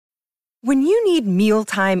When you need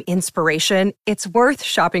mealtime inspiration, it's worth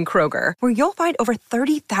shopping Kroger, where you'll find over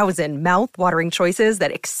 30,000 mouth-watering choices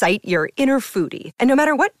that excite your inner foodie. And no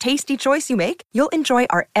matter what tasty choice you make, you'll enjoy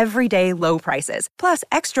our everyday low prices, plus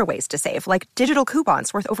extra ways to save, like digital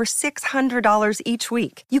coupons worth over $600 each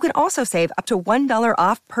week. You can also save up to $1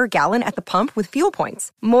 off per gallon at the pump with fuel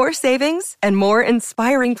points. More savings and more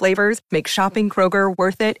inspiring flavors make shopping Kroger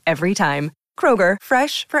worth it every time. Kroger,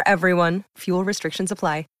 fresh for everyone. Fuel restrictions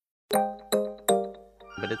apply.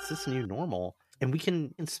 But it's this new normal, and we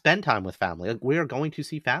can spend time with family. Like, we are going to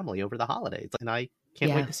see family over the holidays, and I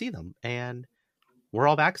can't wait to see them. And we're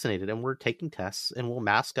all vaccinated, and we're taking tests, and we'll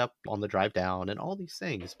mask up on the drive down and all these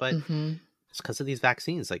things. But it's because of these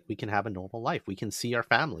vaccines. Like, we can have a normal life. We can see our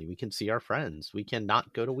family. We can see our friends. We can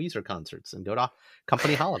not go to Weezer concerts and go to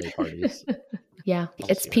company holiday parties. Yeah,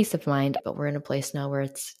 it's peace of mind. But we're in a place now where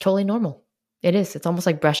it's totally normal. It is. It's almost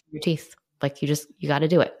like brushing your teeth. Like, you got to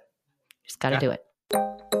do it. Just got to do it.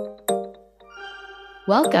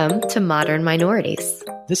 Welcome to Modern Minorities.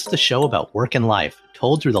 This is a show about work and life,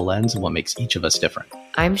 told through the lens of what makes each of us different.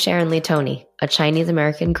 I'm Sharon Lee Tony, a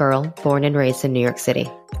Chinese-American girl born and raised in New York City.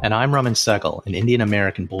 And I'm Raman Sehgal, an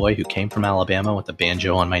Indian-American boy who came from Alabama with a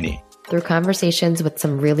banjo on my knee. Through conversations with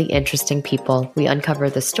some really interesting people, we uncover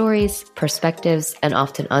the stories, perspectives, and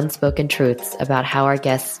often unspoken truths about how our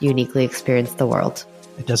guests uniquely experience the world.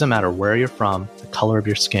 It doesn't matter where you're from, the color of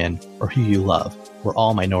your skin, or who you love. We're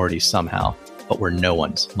all minorities somehow, but we're no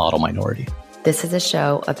one's model minority. This is a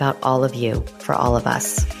show about all of you, for all of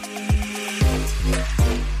us.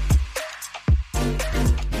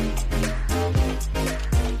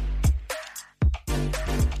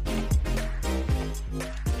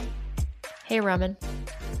 Hey, Raman.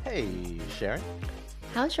 Hey, Sharon.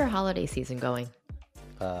 How's your holiday season going?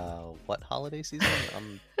 What holiday season?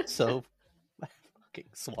 I'm so fucking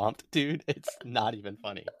swamped, dude. It's not even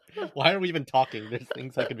funny. Why are we even talking? There's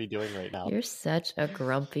things I could be doing right now. You're such a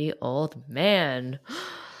grumpy old man.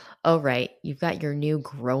 Oh, right. You've got your new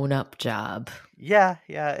grown-up job. Yeah,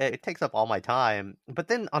 it takes up all my time. But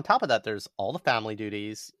then on top of that, there's all the family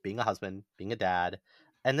duties, being a husband, being a dad,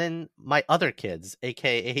 and then my other kids,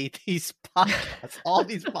 aka these podcasts, all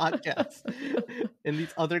these podcasts, and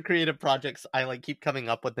these other creative projects I keep coming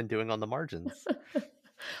up with and doing on the margins.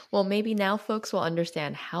 Well, maybe now folks will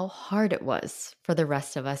understand how hard it was for the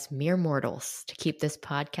rest of us mere mortals to keep this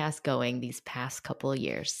podcast going these past couple of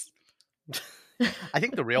years. I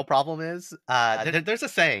think the real problem is there's a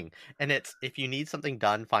saying, and it's, if you need something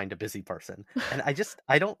done, find a busy person. And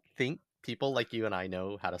I don't think people like you and I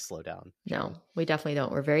know how to slow down. No, we definitely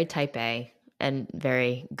don't. We're very type A and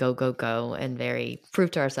very go, go, go, and very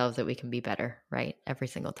prove to ourselves that we can be better, right? Every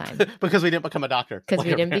single time. Because we didn't become a doctor. Because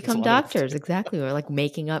we didn't become doctors. Exactly. We're like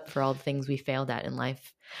making up for all the things we failed at in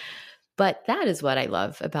life. But that is what I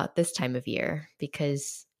love about this time of year,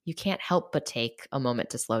 because you can't help but take a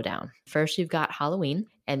moment to slow down. First, you've got Halloween,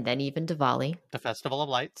 and then even Diwali. The Festival of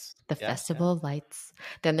Lights. The Festival of Lights.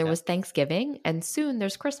 Then there was Thanksgiving, and soon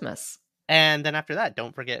there's Christmas. And then after that,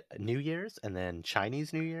 don't forget New Year's, and then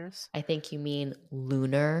Chinese New Year's. I think you mean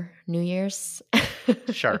Lunar New Year's.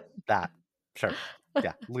 Sure, that. Sure.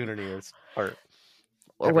 Yeah, Lunar New Year's. Or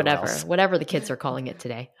whatever the kids are calling it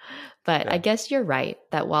today. But I guess you're right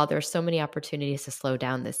that while there's so many opportunities to slow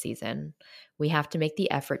down this season, we have to make the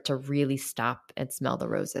effort to really stop and smell the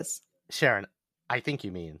roses. Sharon, I think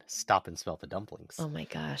you mean stop and smell the dumplings. Oh my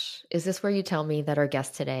gosh. Is this where you tell me that our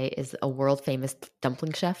guest today is a world famous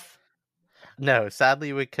dumpling chef? No,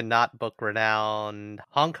 sadly we cannot book renowned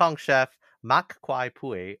Hong Kong chef Mak Kwai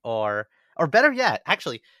Pui, or better yet,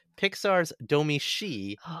 actually, Pixar's Domi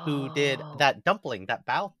Shi, who did that dumpling, that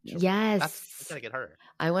bao. Yes. I gotta get her.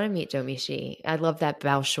 I want to meet Domi Shi. I love that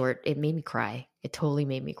bao short. It made me cry. It totally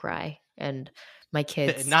made me cry. And my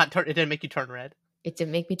kids... It didn't make you turn red? It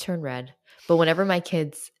didn't make me turn red. But whenever my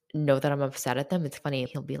kids know that I'm upset at them, it's funny.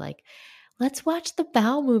 He'll be like, let's watch the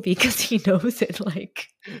Bao movie, because he knows it.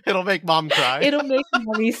 It'll make mom cry. It'll make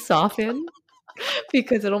mommy soften,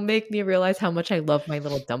 because it'll make me realize how much I love my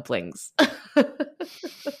little dumplings.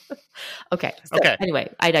 Okay.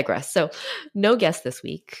 Anyway, I digress. So no guest this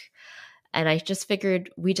week. And I just figured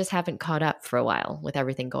we just haven't caught up for a while with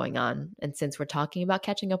everything going on. And since we're talking about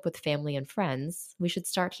catching up with family and friends, we should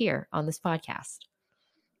start here on this podcast.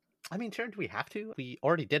 I mean, Sharon, do we have to? We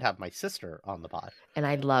already did have my sister on the pod. And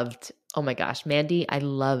oh my gosh, Mandy, I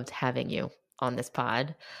loved having you on this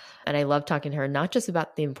pod. And I loved talking to her, not just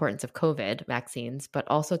about the importance of COVID vaccines, but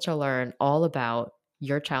also to learn all about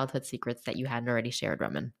your childhood secrets that you hadn't already shared,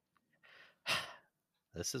 Raman.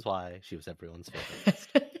 This is why she was everyone's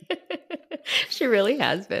favorite. She really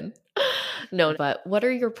has been. No, but what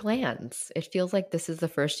are your plans? It feels like this is the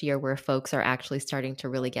first year where folks are actually starting to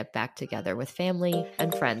really get back together with family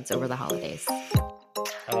and friends over the holidays.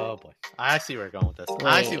 Oh boy. I see where you're going with this.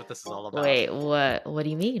 I see what this is all about. Wait, what do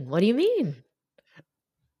you mean? What do you mean?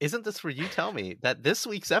 Isn't this where you tell me that this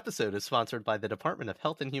week's episode is sponsored by the Department of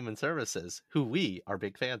Health and Human Services, who we are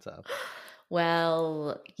big fans of?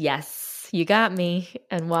 Well, yes, you got me.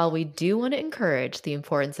 And while we do want to encourage the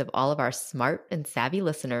importance of all of our smart and savvy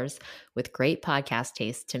listeners with great podcast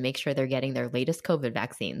taste to make sure they're getting their latest COVID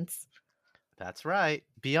vaccines. That's right.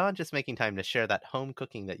 Beyond just making time to share that home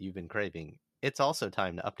cooking that you've been craving, it's also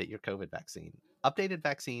time to update your COVID vaccine. Updated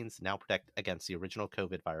vaccines now protect against the original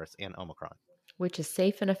COVID virus and Omicron, which is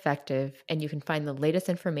safe and effective, and you can find the latest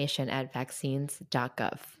information at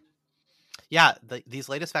vaccines.gov. Yeah, these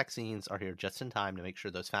latest vaccines are here just in time to make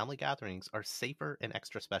sure those family gatherings are safer and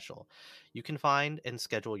extra special. You can find and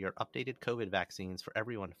schedule your updated COVID vaccines for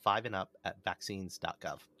everyone 5 and up at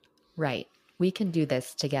vaccines.gov. Right. We can do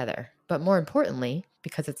this together. But more importantly,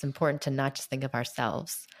 because it's important to not just think of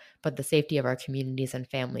ourselves, but the safety of our communities and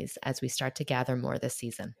families as we start to gather more this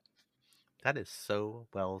season. That is so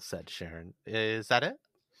well said, Sharon. Is that it?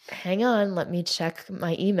 Hang on, let me check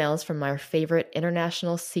my emails from our favorite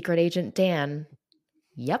international secret agent, Dan.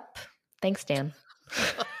 Yep. Thanks, Dan.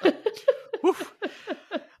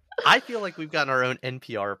 I feel like we've gotten our own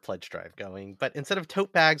NPR pledge drive going, but instead of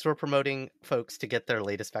tote bags, we're promoting folks to get their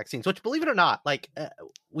latest vaccines, which, believe it or not,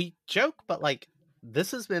 we joke, but this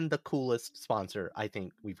has been the coolest sponsor I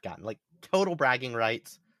think we've gotten. Total bragging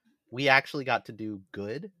rights. We actually got to do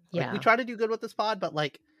good. We try to do good with this pod, but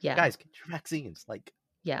guys, get your vaccines.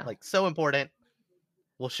 So important.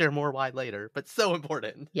 We'll share more why later, but so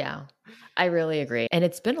important. Yeah, I really agree. And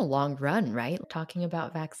it's been a long run, right? Talking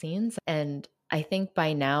about vaccines. And I think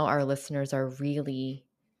by now our listeners are really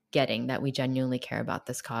getting that we genuinely care about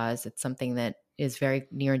this cause. It's something that is very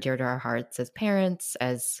near and dear to our hearts as parents,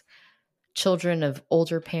 as children of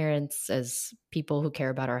older parents, as people who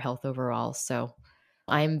care about our health overall. So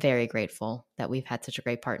I'm very grateful that we've had such a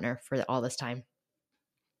great partner for all this time.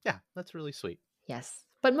 Yeah, that's really sweet. Yes.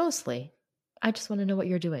 But mostly, I just want to know what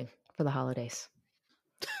you're doing for the holidays.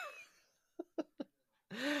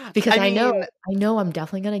 Because I know I'm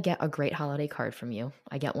definitely going to get a great holiday card from you.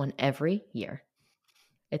 I get one every year.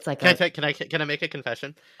 It's like can I make a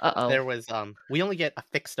confession? Uh-oh. There was we only get a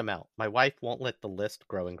fixed amount. My wife won't let the list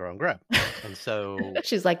grow and grow and grow. And so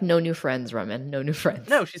she's like, no new friends, Roman. No new friends.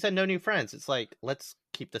 No, she said no new friends. It's like, let's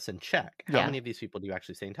keep this in check. How many of these people do you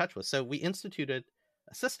actually stay in touch with? So we instituted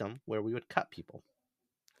a system where we would cut people.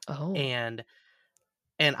 Oh. And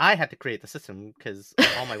I had to create the system because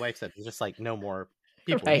all my wife said was just no more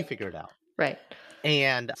people. Right. You figure it out. Right.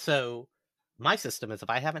 And so my system is if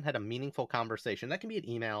I haven't had a meaningful conversation, that can be an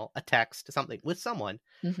email, a text, something with someone,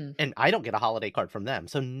 and I don't get a holiday card from them.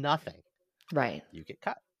 So nothing. Right. You get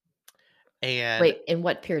cut. And wait, in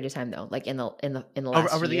what period of time though? In the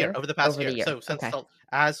last over the year? year, over the past year. So since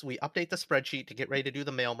as we update the spreadsheet to get ready to do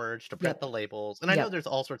the mail merge, to print the labels, and I know there's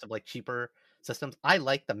all sorts of cheaper systems. I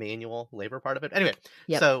like the manual labor part of it. Anyway,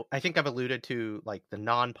 so I think I've alluded to the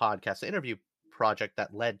non-podcast interview project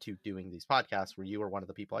that led to doing these podcasts where you were one of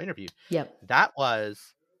the people I interviewed. Yep. That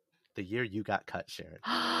was the year you got cut, Sharon.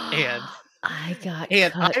 And I got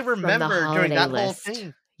and cut I remember from the during that list. whole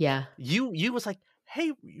thing. Yeah. You was like,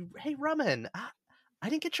 hey Roman, I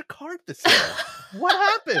didn't get your card this year. What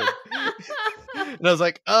happened? And I was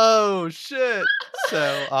like, oh shit.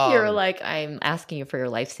 So you're like, I'm asking you for your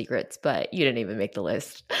life secrets, but you didn't even make the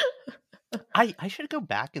list. I should go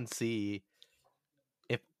back and see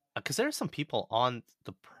if, because there are some people on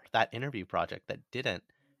that interview project that didn't,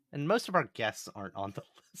 and most of our guests aren't on the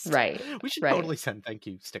list. Right. We should totally send thank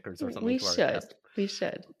you stickers or something. We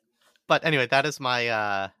should. But anyway, that is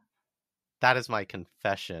my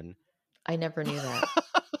confession. I never knew that.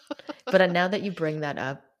 But now that you bring that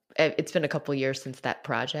up, it's been a couple years since that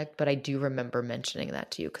project, but I do remember mentioning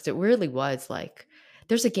that to you because it really was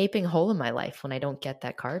there's a gaping hole in my life when I don't get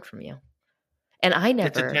that card from you. And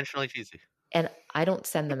it's intentionally cheesy. And I don't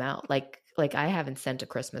send them out. Like I haven't sent a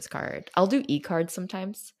Christmas card. I'll do e-cards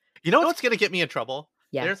sometimes. You know what's going to get me in trouble?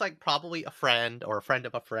 Yeah. There's probably a friend or a friend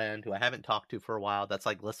of a friend who I haven't talked to for a while that's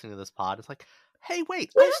listening to this pod. It's hey,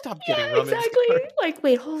 wait, I stopped getting Roman's exactly.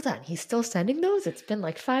 Wait, hold on. He's still sending those? It's been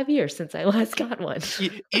 5 years since I last got one.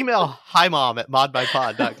 Email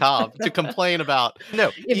himom@modbypod.com to complain about.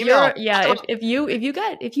 No, if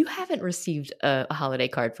you haven't received a holiday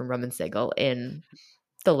card from Roman Sigel in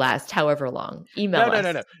the last however long, email us.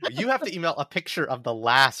 No. You have to email a picture of the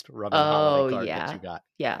last Roman holiday card that you got.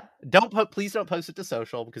 Yeah. Please don't post it to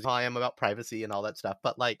social because I am about privacy and all that stuff.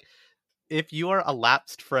 But if you are a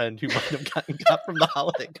lapsed friend who might have gotten cut from the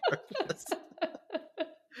holiday card list.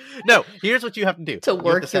 No, here's what you have to do. To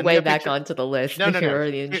work your way back onto the list. No. Here are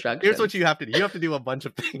the instructions. Here's what you have to do. You have to do a bunch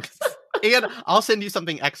of things. And I'll send you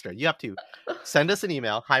something extra. You have to send us an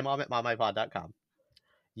email, himom@mommypod.com.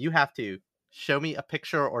 You have to show me a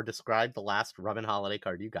picture or describe the last Robin holiday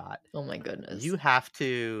card you got. Oh my goodness. You have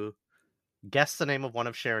to guess the name of one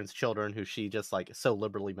of Sharon's children who she just like so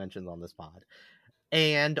liberally mentions on this pod.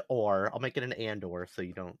 Or I'll make it an and/or so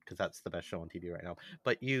you don't, because that's the best show on TV right now.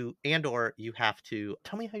 But you have to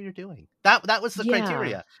tell me how you're doing. That was the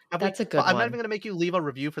criteria. That's a good one. I'm not even going to make you leave a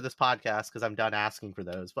review for this podcast because I'm done asking for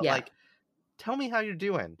those. But like, tell me how you're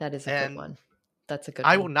doing. That is a good one. That's a good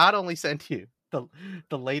I one. will not only send you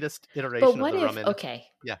the latest iteration of the Rummin. Okay.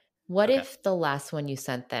 Yeah. What if the last one you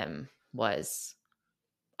sent them was,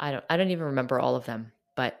 I don't even remember all of them,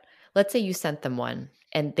 but let's say you sent them one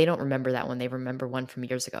and they don't remember that one. They remember one from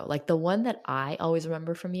years ago. Like the one that I always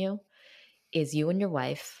remember from you is you and your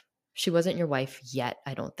wife. She wasn't your wife yet,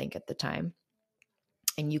 I don't think, at the time.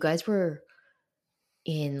 And you guys were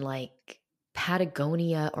in like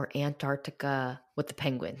Patagonia or Antarctica with the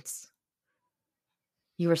penguins.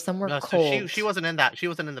 You were somewhere cold. So she wasn't in that. She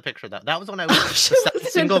wasn't in the picture. That was when I was the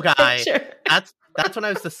sad single guy. That's when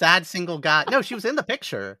I was the sad single guy. No, she was in the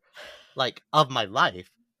picture, like, of my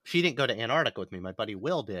life. She didn't go to Antarctica with me. My buddy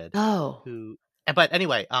Will did. Oh. But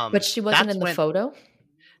anyway, but she wasn't in the photo?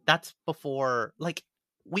 That's before, like,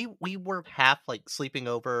 we were half, like, sleeping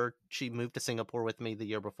over. She moved to Singapore with me the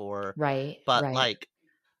year before. Right. But, right. like,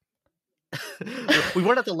 we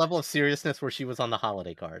weren't at the level of seriousness where she was on the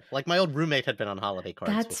holiday card. Like, my old roommate had been on holiday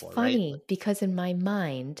cards That's before, funny, right? because in my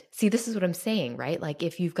mind, see, this is what I'm saying, right? Like,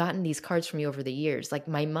 if you've gotten these cards from me over the years, like,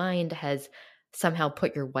 my mind has somehow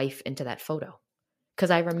put your wife into that photo.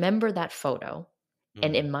 Because I remember that photo,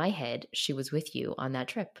 and in my head, she was with you on that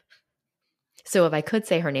trip. So if I could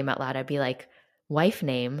say her name out loud, I'd be like, wife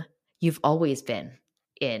name, you've always been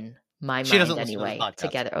in my mind anyway,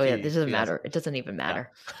 together. Oh, yeah, this doesn't matter. It doesn't even matter.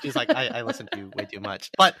 Yeah. She's like, I listen to you way too much.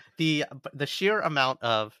 But the sheer amount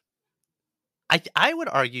of, I would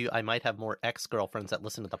argue I might have more ex-girlfriends that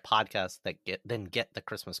listen to the podcast that get the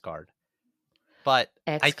Christmas card. But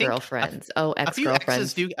ex-girlfriends.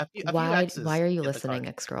 Ex-girlfriends. Why are you listening,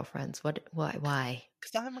 ex-girlfriends? Why?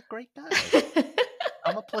 Because I'm a great guy.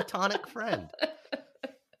 I'm a platonic friend.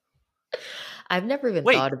 I've never even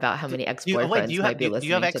thought about how many ex-boyfriends might be listening to this. Do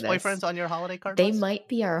you have ex-boyfriends on your holiday card list? They list? might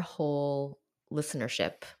be our whole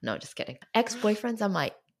listenership. No, just kidding. Ex-boyfriends on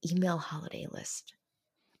my email holiday list.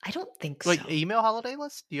 I don't think so. Wait, email holiday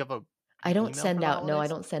list? Do you have a I don't send out. No, I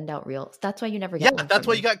don't send out real. That's why you never get one. That's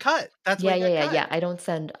why you got cut. That's why yeah. I don't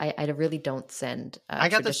send. I really don't send. I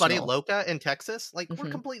got this buddy Loca in Texas. Like we're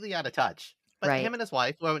completely out of touch. But him and his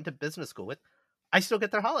wife, who I went to business school with, I still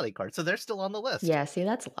get their holiday cards, so they're still on the list. Yeah, see,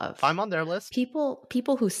 that's love. I'm on their list.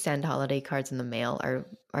 People who send holiday cards in the mail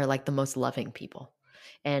are like the most loving people.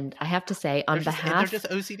 And I have to say, they're just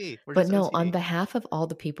OCD. On behalf of all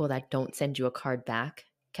the people that don't send you a card back,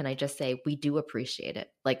 can I just say we do appreciate it?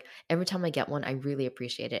 Like every time I get one, I really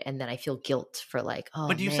appreciate it, and then I feel guilt for like, oh.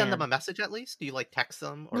 But do you send them a message at least? Do you like text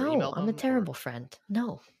them or email them? No, I'm a terrible friend.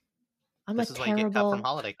 No, this is why you get cut from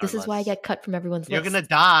holiday cards. This is why I get cut from everyone's list. You're gonna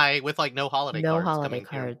die with like no holiday cards. No holiday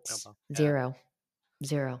cards. Zero.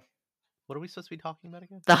 What are we supposed to be talking about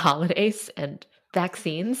again? The holidays and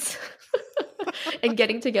vaccines. And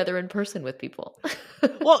getting together in person with people.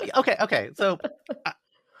 Well, okay. So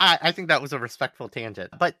I think that was a respectful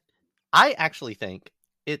tangent, but I actually think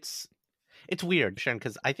it's weird, Sharon,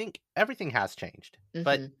 because I think everything has changed,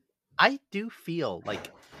 but I do feel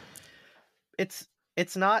like it's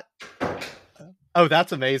not. Oh,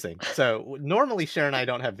 that's amazing. So normally Sharon and I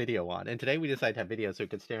don't have video on, and today we decided to have video so we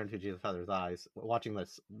could stare into each other's eyes, watching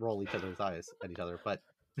us roll each other's eyes at each other. But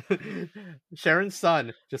Sharon's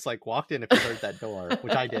son just like walked in if you heard that door,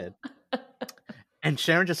 which I did. And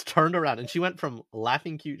Sharon just turned around and she went from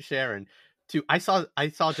laughing cute Sharon to I saw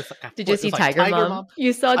just like Did you see Tiger Mom?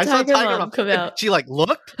 You saw Tiger Mom come out. She like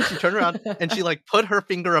looked, she turned around and she like put her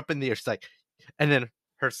finger up in the air. She's like, and then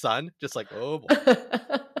her son just like, oh boy,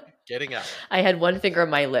 getting out. I had one finger on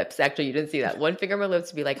my lips. Actually, you didn't see that. One finger on my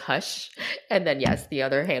lips to be like, hush. And then yes, the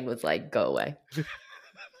other hand was like, go away.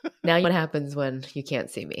 Now what happens when you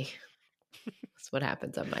can't see me? That's what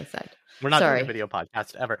happens on my side. We're not doing a video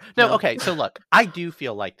podcast ever. No, okay. So look, I do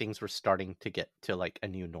feel like things were starting to get to like a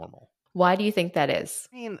new normal. Why do you think that is?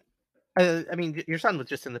 I mean, your son was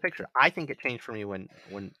just in the picture. I think it changed for me when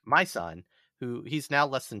my son, who he's now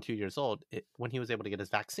less than 2 years old, when he was able to get his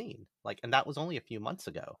vaccine, and that was only a few months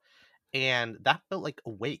ago, and that felt like a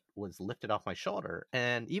weight was lifted off my shoulder.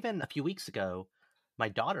 And even a few weeks ago, my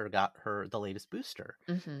daughter got the latest booster.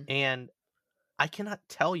 Mm-hmm. And I cannot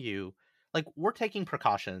tell you, like, we're taking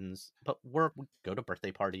precautions, but we go to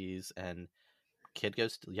birthday parties, and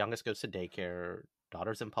youngest goes to daycare,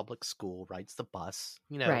 daughter's in public school, rides the bus,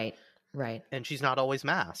 Right. Right. and she's not always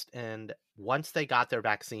masked. And once they got their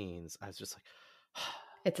vaccines, I was just like,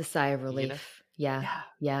 It's a sigh of you know, relief. Yeah. yeah,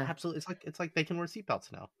 Yeah. absolutely. It's like they can wear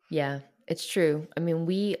seatbelts now. Yeah. It's true. I mean,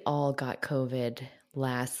 we all got COVID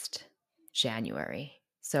last January.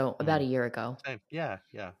 So about a year ago. Same. Yeah,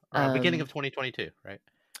 yeah. Beginning of 2022, right?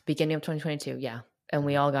 Beginning of 2022. Yeah. And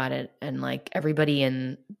we all got it. And like everybody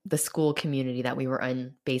in the school community that we were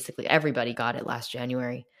in, basically everybody got it last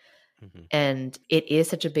January. Mm-hmm. And it is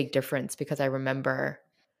such a big difference because I remember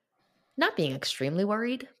not being extremely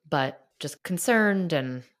worried, but just concerned.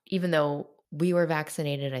 And even though we were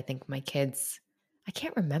vaccinated, I think my kids, I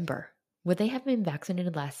can't remember. Would they have been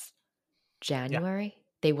vaccinated last January? Yeah.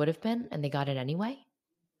 They would have been, and they got it anyway?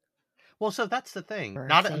 Well, so that's the thing.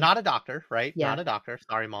 Not a doctor, right? Yeah. Not a doctor.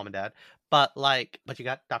 Sorry, Mom and Dad. But you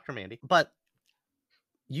got Dr. Mandy. But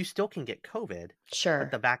you still can get COVID. Sure.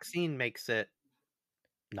 But the vaccine makes it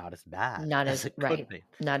not as bad. Not as it right. Could be.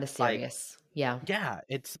 Not as serious. Yeah. Yeah.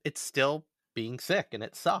 It's still being sick, and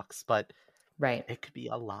it sucks, but right. It could be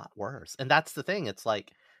a lot worse. And that's the thing. It's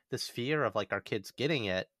like this fear of like our kids getting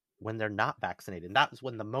it when they're not vaccinated. And that was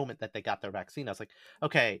when the moment that they got their vaccine, I was like,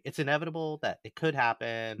 okay, it's inevitable that it could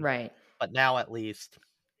happen. Right. But now at least,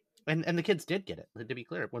 and the kids did get it, to be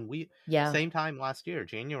clear. When same time last year,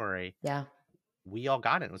 January, we all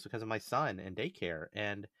got it. It was because of my son and daycare.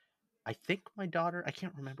 And I think my daughter, I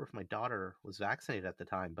can't remember if my daughter was vaccinated at the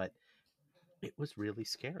time, but it was really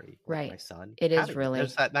scary. Right. My son. It is really.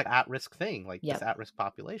 There's that at-risk thing, like this at-risk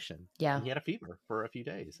population. Yeah. And he had a fever for a few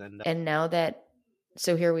days. And now that,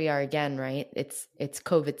 so here we are again, right? It's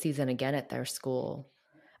COVID season again at their school.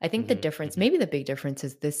 I think the difference, maybe the big difference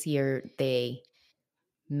is this year they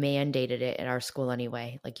mandated it at our school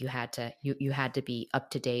anyway. Like you had to be up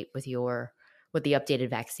to date with the updated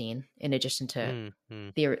vaccine in addition to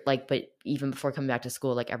but even before coming back to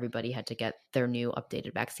school, like everybody had to get their new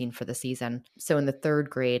updated vaccine for the season. So in the 3rd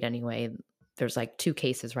grade anyway, there's like 2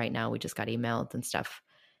 cases right now. We just got emailed and stuff.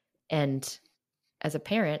 And as a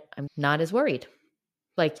parent, I'm not as worried.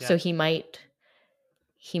 So he might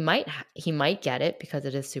get it because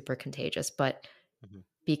it is super contagious, but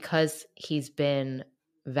because he's been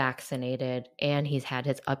vaccinated and he's had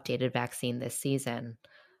his updated vaccine this season,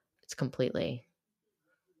 it's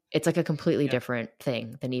like a completely different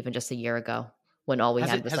thing than even just a year ago when all we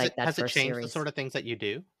had was like that first series. Has it changed the sort of things that you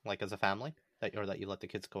do, like as a family, that you let the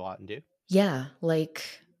kids go out and do? Yeah, like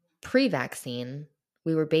pre-vaccine,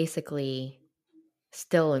 we were basically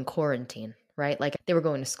still in quarantine, right? Like they were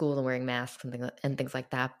going to school and wearing masks and things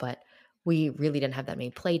like that, but we really didn't have that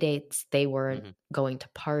many play dates. They weren't going to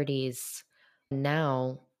parties.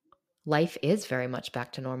 Now life is very much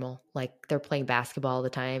back to normal. Like they're playing basketball all the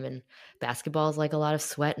time, and basketball is like a lot of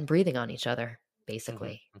sweat and breathing on each other,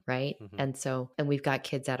 basically, right? And we've got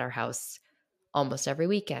kids at our house almost every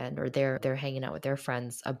weekend, or they're hanging out with their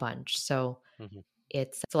friends a bunch. So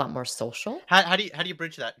it's a lot more social. How do you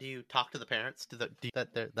bridge that? Do you talk to the parents that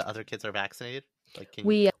the other kids are vaccinated? Like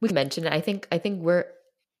we mentioned it. I think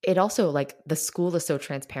it also, like, the school is so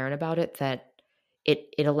transparent about it that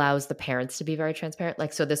it allows the parents to be very transparent.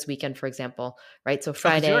 Like, so this weekend, for example, right? So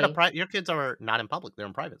Friday, your kids are not in public; they're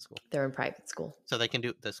in private school. They're in private school, so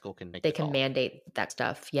the school can make. They can mandate that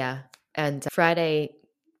stuff, yeah. And Friday,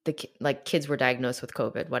 kids were diagnosed with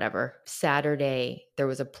COVID. Whatever. Saturday, there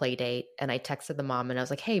was a play date, and I texted the mom, and I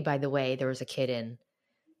was like, "Hey, by the way, there was a kid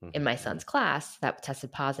in my son's class that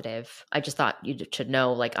tested positive. I just thought you should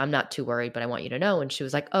know. Like, I'm not too worried, but I want you to know." And she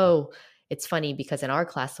was like, "Oh." It's funny because in our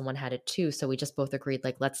class, someone had it too. So we just both agreed,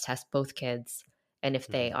 like, let's test both kids. And if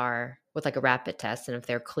they are with like a rapid test, and if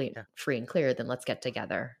they're free and clear, then let's get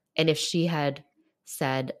together. And if she had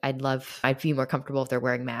said, I'd be more comfortable if they're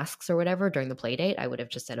wearing masks or whatever during the play date, I would have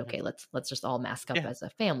just said, okay, let's just all mask up as a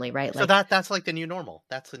family, right? So that's like the new normal.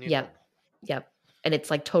 That's the new normal. Yep. And it's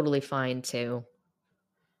like totally fine to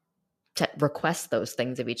request those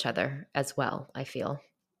things of each other as well, I feel.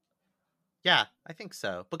 Yeah, I think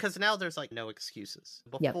so. Because now there's like no excuses.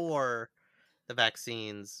 Before the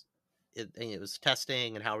vaccines, it was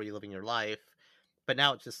testing and how are you living your life. But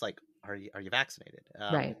now it's just like, are you vaccinated?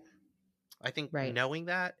 Right. I think knowing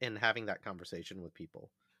that and having that conversation with people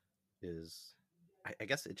is, I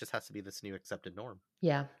guess it just has to be this new accepted norm.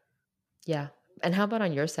 Yeah. Yeah. And how about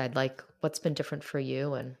on your side? Like, what's been different for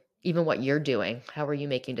you, and even what you're doing? How are you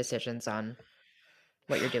making decisions on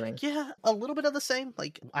what you're doing? Yeah, a little bit of the same.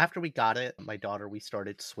 Like after we got it, my daughter, we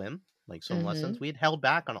started swim lessons. We had held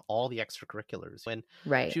back on all the extracurriculars when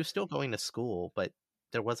Right. she was still going to school, but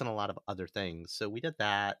there wasn't a lot of other things. So we did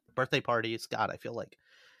that. Birthday parties. God, I feel like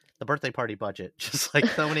the birthday party budget, just like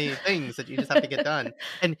so many things that you just have to get done.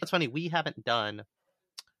 And it's funny, we had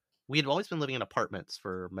always been living in apartments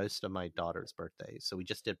for most of my daughter's birthdays. So we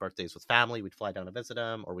just did birthdays with family. We'd fly down to visit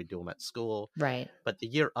them, or we'd do them at school. Right. But the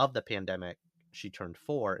year of the pandemic, she turned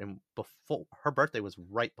 4, and before her birthday was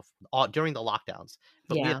right before during the lockdowns.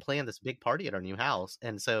 But we Yeah. had planned this big party at our new house,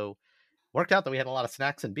 and so worked out that we had a lot of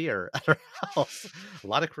snacks and beer at our house, a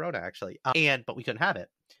lot of Corona actually, but we couldn't have it.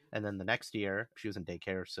 And then the next year, she was in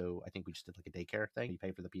daycare, so I think we just did like a daycare thing. You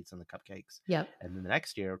pay for the pizza and the cupcakes. Yep. And then the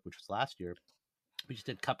next year, which was last year, we just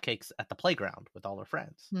did cupcakes at the playground with all her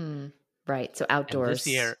friends. Right. So outdoors. And this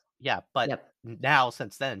year, yeah, but Yep. now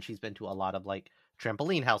since then, she's been to a lot of like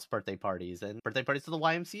trampoline house birthday parties and birthday parties to the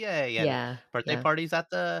YMCA and Yeah. birthday Yeah. parties at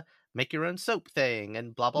the make your own soap thing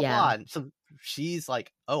and blah blah Yeah. blah. And so she's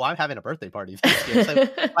like, "Oh, I'm having a birthday party this year."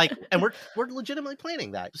 So like, and we're legitimately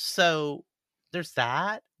planning that. So there's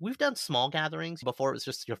that. We've done small gatherings before. It was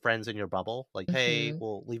just your friends in your bubble. Like, hey,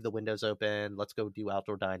 we'll leave the windows open. Let's go do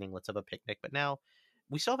outdoor dining. Let's have a picnic. But now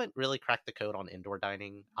we still haven't really cracked the code on indoor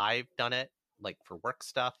dining. I've done it like for work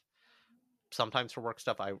stuff. Sometimes for work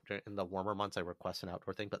stuff, in the warmer months, I request an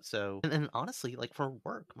outdoor thing. But and honestly, like for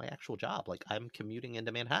work, my actual job, like I'm commuting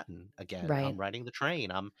into Manhattan again. Right. I'm riding the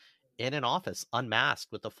train. I'm in an office,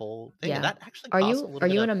 unmasked with the full thing. Yeah. And that actually Are costs you a little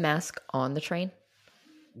bit in a mask on the train?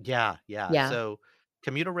 Yeah. Yeah. So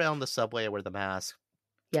commute around the subway, I wear the mask.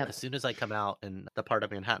 Yep. As soon as I come out in the part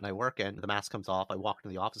of Manhattan I work in, the mask comes off. I walk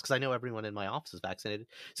into the office because I know everyone in my office is vaccinated.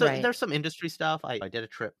 So Right. there's some industry stuff. I did a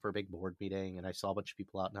trip for a big board meeting, and I saw a bunch of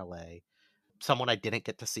people out in LA. Someone I didn't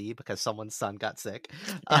get to see because someone's son got sick.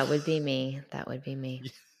 That would be me. That would be me.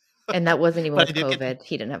 And that wasn't even But with I did COVID.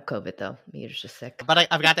 He didn't have COVID though. He was just sick. But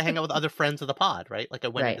I've got to hang out with other friends of the pod, right? Like I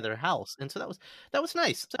went Right. into their house, and so that was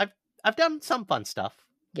nice. So I've done some fun stuff,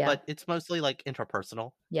 Yeah. but it's mostly like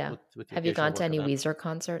interpersonal. Yeah. With the Have you occasional gone to work any event. Weezer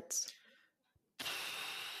concerts?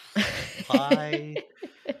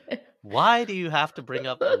 Why do you have to bring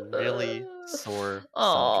up a really sore subject?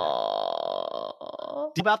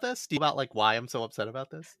 Oh. Do you about this? Do you about like why I'm so upset about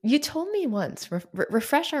this? You told me once.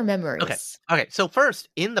 Refresh our memories. Okay. So first,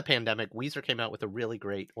 in the pandemic, Weezer came out with a really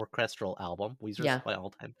great orchestral album. Weezer's Yeah. my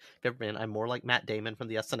all-time favorite band. I'm more like Matt Damon from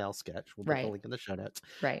the SNL sketch. We'll put Right. the link in the show notes.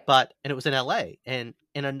 Right. And it was in LA, and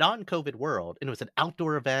in a non-COVID world, and it was an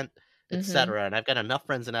outdoor event, etc. And I've got enough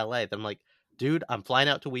friends in LA that I'm like, dude, I'm flying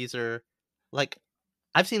out to Weezer. Like,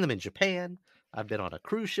 I've seen them in Japan. I've been on a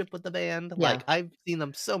cruise ship with the band. Yeah. Like, I've seen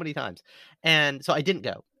them so many times. And so I didn't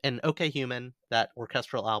go. And OK Human, that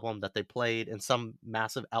orchestral album that they played in some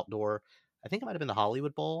massive outdoor, I think it might have been the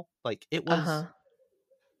Hollywood Bowl. Like, it was,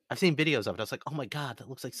 I've seen videos of it. I was like, oh my God, that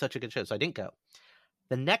looks like such a good show. So I didn't go.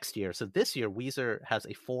 The next year, so this year, Weezer has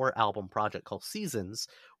a 4-album project called Seasons,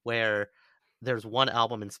 where there's one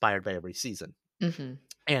album inspired by every season.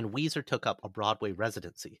 And Weezer took up a Broadway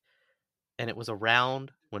residency. And it was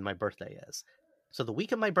around when my birthday is. So the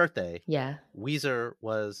week of my birthday, Yeah. Weezer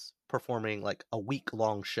was performing like a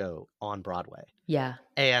week-long show on Broadway. Yeah.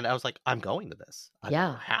 And I was like, I'm going to this. I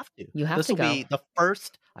have to. You have this to will go. be the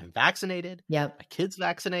first. I'm vaccinated. Yep. My kid's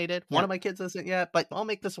vaccinated. One of my kids isn't yet, but I'll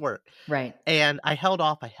make this work. Right. And I held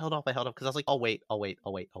off because I was like, I'll wait. What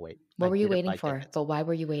were you waiting for? Tickets. But why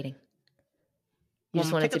were you waiting? You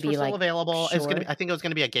just wanted to tickets were be still like available. sure? I think it was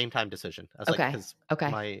going to be a game time decision. I was Okay. like, because Okay.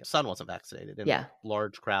 my son wasn't vaccinated, and Yeah.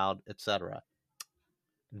 large crowd, etc.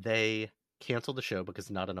 They canceled the show because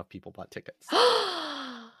not enough people bought tickets.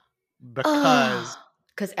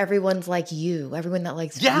 Because everyone's like you. Everyone that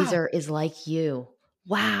likes Yeah. Weezer is like you.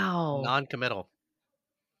 Wow. non-committal.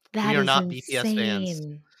 That we are is not insane. BTS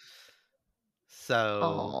fans.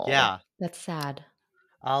 So yeah, That's sad.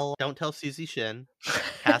 don't tell Susie Shin.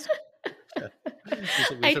 Ask.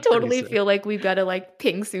 I totally feel like we've got to like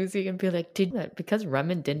ping Susie and be like, because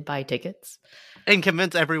Remen didn't buy tickets? And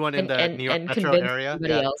convince everyone in the New York metro convince area.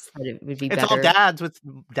 everybody else that it would be It's better. all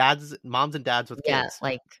moms and dads with Yeah, kids.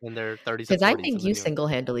 like in their 30s and 40s. because I think in the you New York-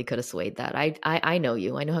 single-handedly could have swayed that. I know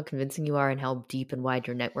you. I know how convincing you are and how deep and wide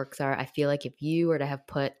your networks are. I feel like if you were to have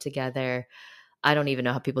put together, I don't even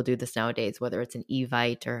know how people do this nowadays, whether it's an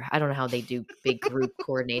Evite or I don't know how they do big group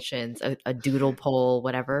coordinations, a doodle poll,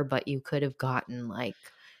 whatever, but you could have gotten like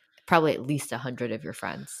probably at least 100 of your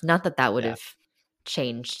friends. Not that would have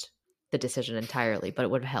changed the decision entirely, but it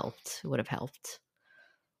would have helped. It would have helped.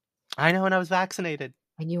 I know, and I was vaccinated.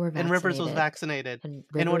 And you were vaccinated. And Rivers was vaccinated. And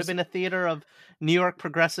it would have been a theater of New York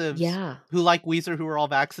progressives who like Weezer who were all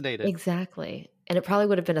vaccinated. Exactly. And it probably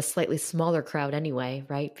would have been a slightly smaller crowd anyway,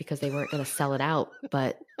 right? Because they weren't going to sell it out,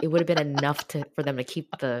 but it would have been enough for them to keep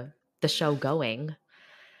the show going.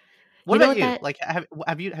 What about you? Like,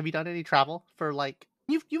 have you done any travel for like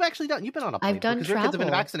you've actually done? You've been on a plane I've done because your kids have been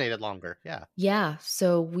travel. vaccinated longer. Yeah. Yeah.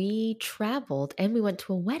 So we traveled and we went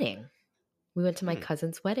to a wedding. We went to my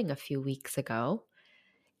cousin's wedding a few weeks ago.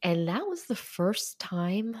 And that was the first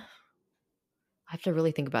time. I have to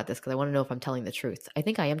really think about this because I want to know if I'm telling the truth. I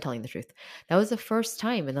think I am telling the truth. That was the first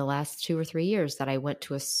time in the last 2 or 3 years that I went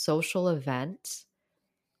to a social event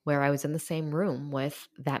where I was in the same room with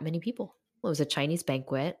that many people. It was a Chinese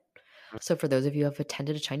banquet. So for those of you who have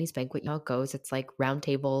attended a Chinese banquet, you know how it goes. It's like round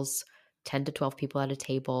tables, 10 to 12 people at a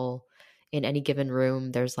table. In any given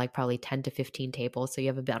room, there's like probably 10 to 15 tables. So you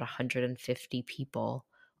have about 150 people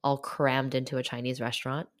all crammed into a Chinese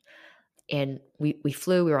restaurant. And we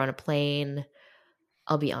flew, we were on a plane.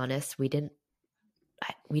 I'll be honest, we didn't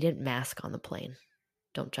mask on the plane.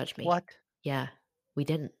 Don't judge me. What? Yeah, we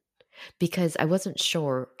didn't. Because I wasn't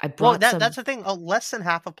sure. I brought that's the thing. Less than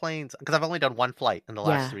half of planes, because I've only done one flight in the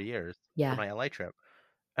last 3 years for my LA trip.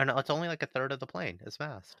 And it's only like a third of the plane is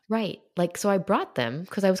masked. Right. Like, so I brought them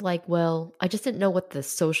because I was like, well, I just didn't know what the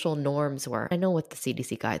social norms were. I know what the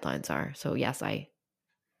CDC guidelines are. So yes, I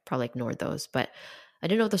probably ignored those, but I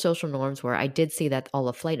didn't know what the social norms were. I did see that all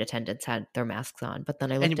the flight attendants had their masks on, but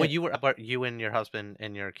then I looked you and your husband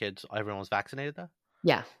and your kids, everyone was vaccinated though?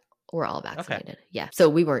 Yeah, we're all vaccinated. Okay. Yeah. So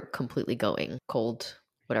we weren't completely going cold,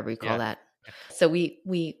 whatever you call that. So we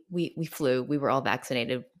flew, we were all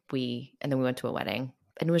vaccinated. And then we went to a wedding.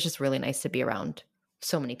 And it was just really nice to be around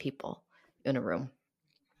so many people in a room.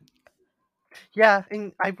 Yeah,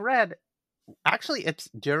 and I've read, actually, it's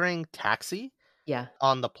during taxi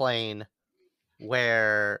on the plane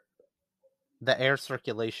where the air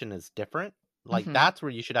circulation is different. Like, that's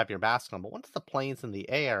where you should have your mask on. But once the plane's in the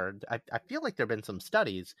air, I feel like there have been some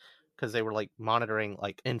studies because they were, like, monitoring,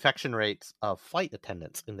 like, infection rates of flight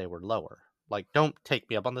attendants, and they were lower. Like, don't take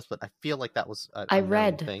me up on this, but I feel like that was a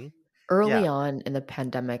known thing. Early on in the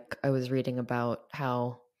pandemic, I was reading about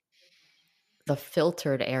how the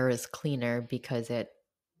filtered air is cleaner because it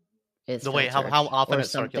is the way how often it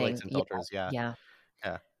circulates in filters. Yeah.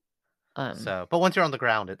 So, but once you're on the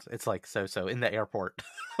ground, it's like so in the airport.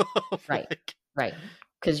 Right.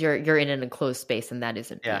 Because you're in an enclosed space, and that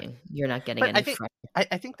isn't you're not getting any.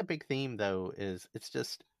 I think the big theme though is it's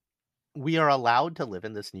just we are allowed to live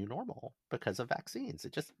in this new normal because of vaccines.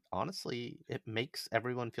 It just, honestly, it makes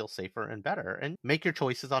everyone feel safer and better, and make your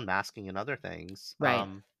choices on masking and other things. Right.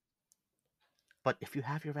 But if you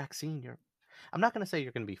have your vaccine, I'm not going to say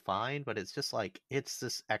you're going to be fine, but it's just like, it's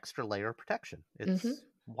this extra layer of protection. It's,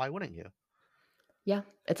 why wouldn't you? Yeah.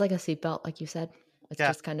 It's like a seatbelt, like you said. It's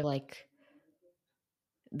just kind of like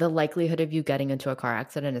the likelihood of you getting into a car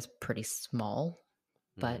accident is pretty small,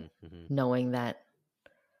 but knowing that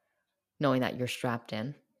you're strapped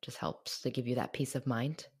in just helps to give you that peace of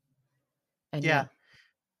mind. And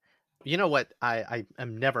you know what I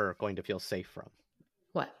am never going to feel safe from?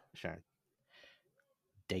 What? Sharon?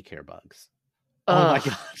 Daycare bugs. Oh my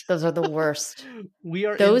God. Those are the worst. We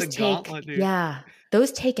are in the gauntlet, dude. Yeah.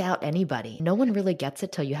 Those take out anybody. No one really gets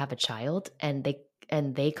it till you have a child and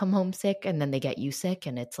they come home sick and then they get you sick,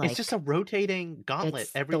 and it's like, it's just a rotating gauntlet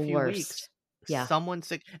every few weeks. Yeah. Someone's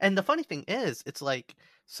sick. And the funny thing is, it's like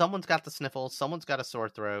someone's got the sniffles, someone's got a sore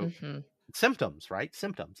throat. Symptoms, right?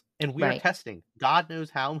 Symptoms. And we are testing. God knows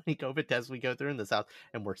how many COVID tests we go through in this house.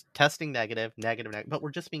 And we're testing negative, but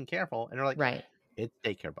we're just being careful. And we're like, it's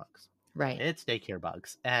daycare bugs. Right. It's daycare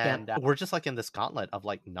bugs. And we're just like in this gauntlet of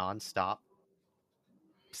like nonstop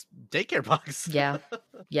daycare bugs. Yeah.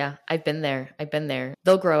 I've been there.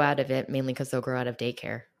 They'll grow out of it mainly because they'll grow out of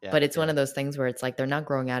daycare. But it's one of those things where it's like they're not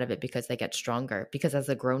growing out of it because they get stronger. Because as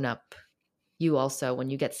a grown-up, you also, when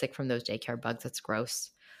you get sick from those daycare bugs, it's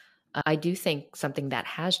gross. I do think something that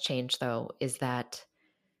has changed, though, is that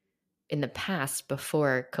in the past,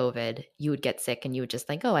 before COVID, you would get sick and you would just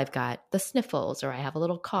think, oh, I've got the sniffles, or I have a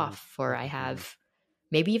little cough, or I have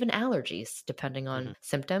maybe even allergies, depending on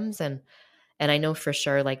symptoms. And I know for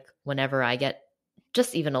sure, like whenever I get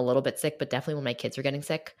just even a little bit sick, but definitely when my kids are getting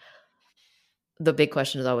sick, the big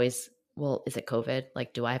question is always, well, is it COVID?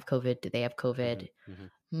 Like, do I have COVID? Do they have COVID?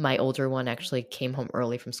 My older one actually came home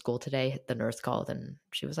early from school today. The nurse called and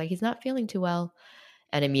she was like, he's not feeling too well.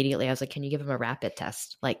 And immediately I was like, can you give him a rapid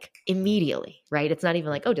test? Like immediately, right? It's not even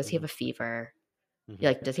like, oh, does he have a fever?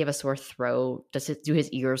 Like, does he have a sore throat? Do his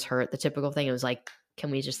ears hurt? The typical thing. It was like,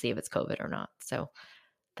 can we just see if it's COVID or not? So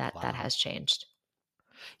that has changed.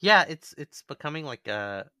 Yeah, it's becoming like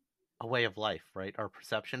a way of life, right? Our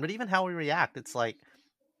perception, but even how we react. It's like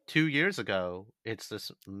 2 years ago, it's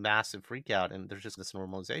this massive freak out and there's just this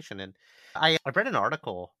normalization. And I read an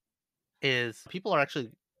article is people are actually,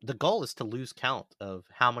 the goal is to lose count of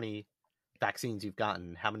how many vaccines you've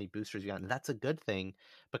gotten, how many boosters you've gotten. That's a good thing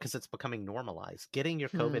because it's becoming normalized. Getting your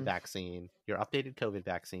COVID vaccine, your updated COVID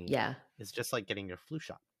vaccine, is just like getting your flu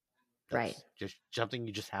shot. That's just something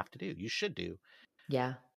you just have to do. You should do.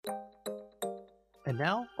 Yeah. And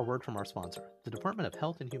now a word from our sponsor, the Department of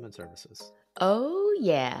Health and Human Services. Oh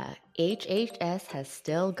yeah, HHS has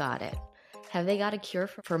still got it. Have they got a cure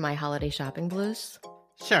for my holiday shopping blues?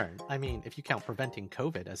 Sharon, I mean, if you count preventing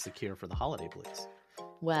COVID as the cure for the holiday blues.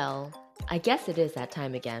 Well, I guess it is that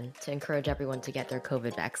time again to encourage everyone to get their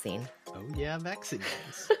COVID vaccine. Oh yeah, vaccines.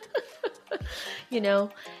 You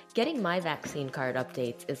know, getting my vaccine card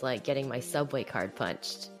updates is like getting my Subway card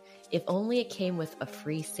punched. If only it came with a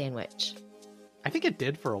free sandwich. I think it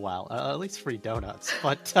did for a while, at least free donuts.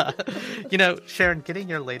 But, Sharon, getting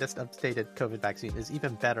your latest updated COVID vaccine is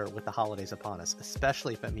even better with the holidays upon us,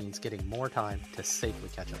 especially if it means getting more time to safely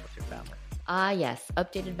catch up with your family. Ah, yes.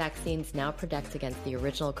 Updated vaccines now protect against the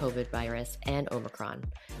original COVID virus and Omicron,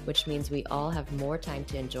 which means we all have more time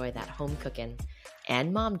to enjoy that home cooking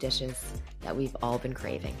and mom dishes that we've all been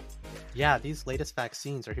craving. Yeah, these latest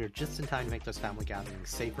vaccines are here just in time to make those family gatherings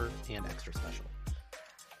safer and extra special.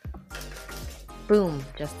 Boom,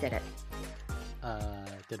 just did it.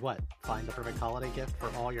 Did what? Find the perfect holiday gift for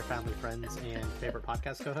all your family, friends, and favorite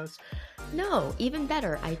podcast co-hosts? No, even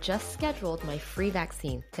better. I just scheduled my free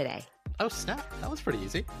vaccine today. Oh, snap. That was pretty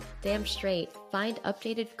easy. Damn straight. Find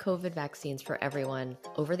updated COVID vaccines for everyone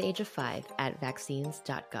over the age of 5 at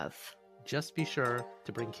vaccines.gov. Just be sure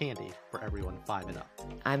to bring candy for everyone 5 and up.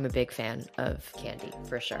 I'm a big fan of candy,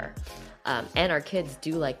 for sure. And our kids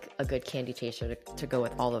do like a good candy chaser to go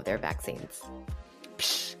with all of their vaccines.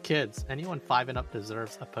 Psh, kids, anyone 5 and up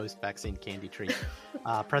deserves a post-vaccine candy treat.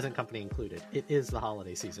 Present company included. It is the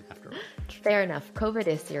holiday season after all. Fair enough. COVID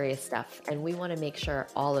is serious stuff, and we want to make sure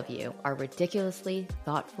all of you, our ridiculously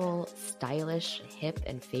thoughtful, stylish, hip,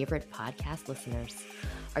 and favorite podcast listeners,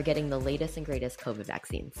 are getting the latest and greatest COVID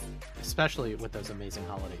vaccines. Especially with those amazing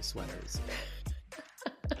holiday sweaters.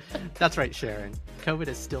 That's right, Sharon. COVID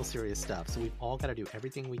is still serious stuff, so we've all got to do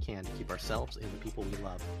everything we can to keep ourselves and the people we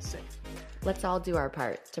love safe. Let's all do our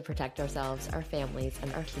part to protect ourselves, our families,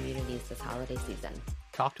 and our communities this holiday season.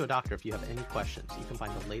 Talk to a doctor if you have any questions. You can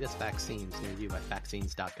find the latest vaccines near you at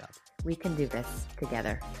vaccines.gov. We can do this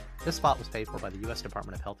together. This spot was paid for by the U.S.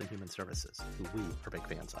 Department of Health and Human Services, who we are big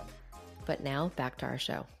fans of. But now, back to our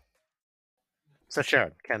show. So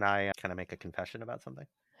Sharon, can I make a confession about something?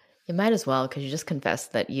 You might as well, because you just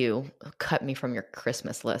confessed that you cut me from your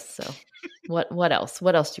Christmas list. So what else?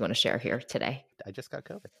 What else do you want to share here today? I just got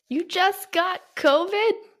COVID. You just got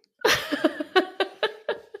COVID?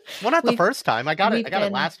 Well, not the first time. I got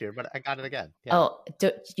it last year, but I got it again. Yeah. Oh,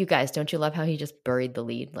 you guys, don't you love how he just buried the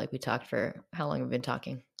lead? Like we talked for, how long have we been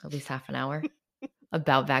talking? At least half an hour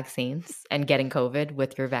about vaccines and getting COVID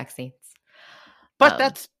with your vaccines. But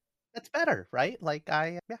that's better, right? Like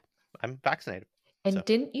I'm vaccinated. And so.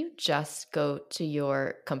 Didn't you just go to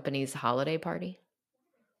your company's holiday party?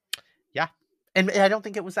 Yeah. And I don't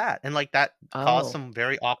think it was that. And like that caused some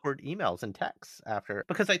very awkward emails and texts after,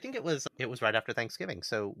 because I think it was right after Thanksgiving.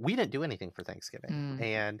 So we didn't do anything for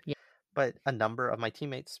Thanksgiving. But a number of my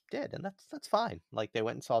teammates did, and that's fine. Like they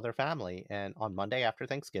went and saw their family, and on Monday after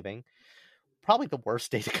Thanksgiving, probably the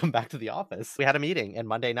worst day to come back to the office, we had a meeting, and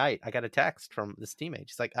Monday night I got a text from this teammate.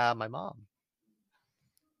 She's like, my mom.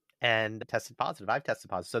 And tested positive. I've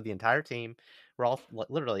tested positive. So the entire team, we're all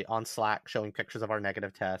literally on Slack showing pictures of our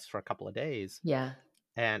negative tests for a couple of days. Yeah.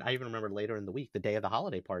 And I even remember later in the week, the day of the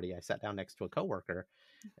holiday party, I sat down next to a coworker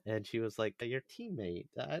and she was like, your teammate,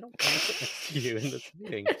 I don't want to sit next to you in this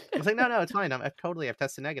meeting. I was like, no, it's fine. I've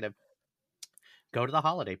tested negative. Go to the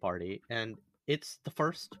holiday party. And it's the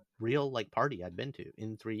first real party I'd been to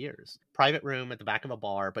in 3 years. Private room at the back of a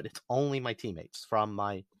bar, but it's only my teammates from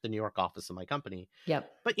the New York office of my company. Yep.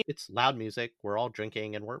 But it's loud music. We're all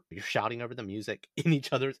drinking and you're shouting over the music in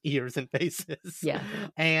each other's ears and faces. Yeah.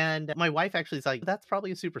 And my wife actually is like, that's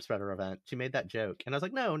probably a super spreader event. She made that joke. And I was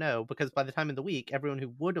like, no, because by the time in the week, everyone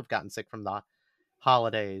who would have gotten sick from the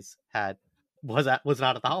holidays was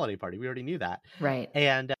not at the holiday party. We already knew that. Right.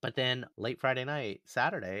 And but then late Friday night,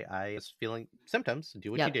 Saturday, I was feeling symptoms.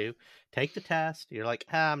 Do what you do. Take the test. You're like,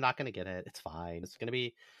 I'm not going to get it. It's fine. It's going to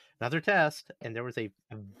be another test. And there was a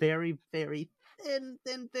very, very thin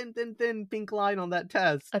pink line on that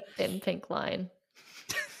test. A thin pink line.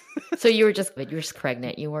 So you were just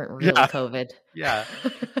pregnant. You weren't really COVID. Yeah.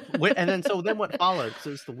 And then what followed?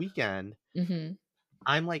 So it's the weekend. Mm-hmm.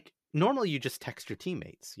 I'm like, normally you just text your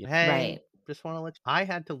teammates. Hey. Right. just want to let you, I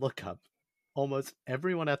had to look up almost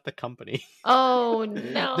everyone at the company, Oh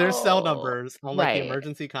their cell no. numbers on like the Right.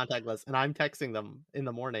 emergency contact list, and I'm texting them in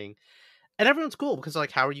the morning, and everyone's cool because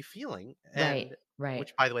like, how are you feeling? Right. And Right.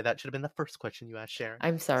 which, by the way, that should have been the first question you asked Sharon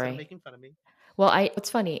I'm instead of sorry. making fun of me. Well,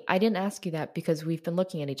 it's funny. I didn't ask you that because we've been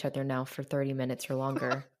looking at each other now for 30 minutes or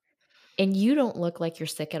longer. And you don't look like you're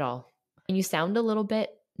sick at all. And you sound a little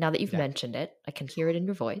bit, now that you've Yeah, mentioned it, I can hear it in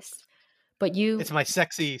your voice. But you, it's my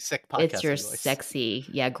sexy, sick it's your podcasting voice. sexy,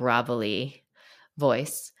 grovelly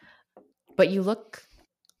voice. But you look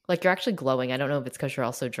like you're actually glowing. I don't know if it's because you're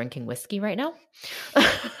also drinking whiskey right now.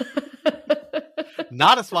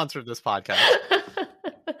 Not a sponsor of this podcast.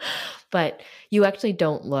 But you actually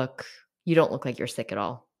don't look like you're sick at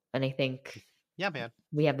all. And I think Yeah, man.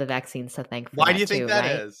 we have the vaccines to thank for Why that do you think too, that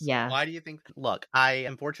right? is? Yeah. Why do you think? Look, I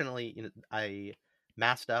unfortunately, I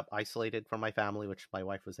masked up, isolated from my family, which my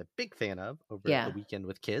wife was a big fan of over Yeah. the weekend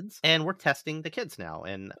with kids, and we're testing the kids now.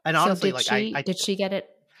 And So honestly, did she get it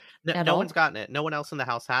at no all? one's gotten it. No one else in the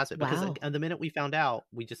house has it because Wow. the minute we found out,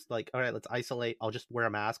 we just like, all right, let's isolate. I'll just wear a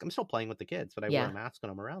mask. I'm still playing with the kids, but I wear Yeah. a mask when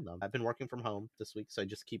I'm around them. I've been working from home this week, so I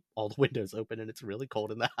just keep all the windows open, and it's really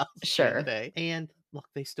cold in the house during the Sure. day. And look,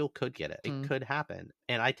 they still could get it. It Mm. could happen.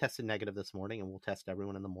 And I tested negative this morning, and we'll test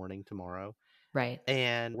everyone in the morning tomorrow. Right.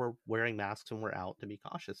 And we're wearing masks when we're out to be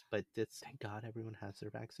cautious. But it's thank God everyone has their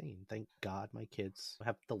vaccine. Thank God my kids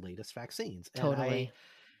have the latest vaccines. And Totally.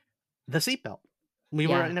 the seatbelt. We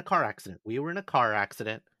were Yeah. in a car accident.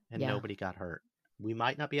 And Yeah. nobody got hurt. We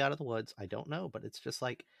might not be out of the woods. I don't know, but it's just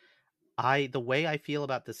like the way I feel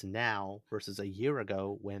about this now versus a year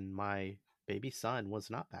ago when my baby son was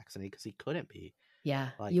not vaccinated because he couldn't be.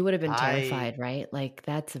 Yeah. Like You would have been terrified, right? Like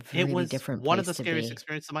that's a it really was different one of place the to scariest be.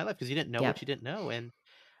 experiences of my life because you didn't know Yep. what you didn't know. And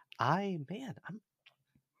I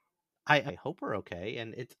hope we're okay.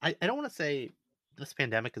 And I don't want to say this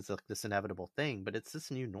pandemic is like this inevitable thing, but it's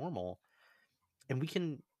this new normal. And we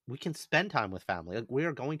can spend time with family. Like we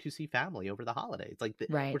are going to see family over the holidays. Like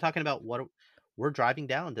Right. we're talking about what we're driving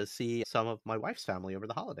down to see some of my wife's family over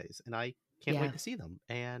the holidays, and I can't Yeah. wait to see them.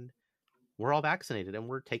 And we're all vaccinated, and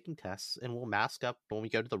we're taking tests, and we'll mask up when we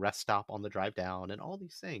go to the rest stop on the drive down, and all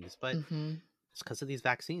these things. But Mm-hmm. it's because of these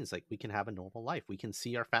vaccines. Like we can have a normal life. We can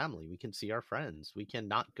see our family. We can see our friends. We can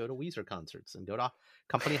not go to Weezer concerts and go to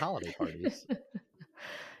company holiday parties.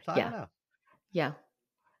 So I Yeah. don't know. Yeah.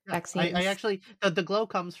 Yeah, Vaccines. I actually the glow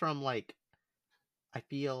comes from like I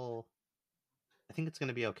think it's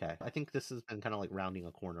gonna be okay. I think this has been kind of like rounding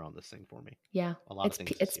a corner on this thing for me. Yeah. A lot of things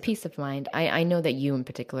this It's year. peace of mind. I know that you in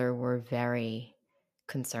particular were very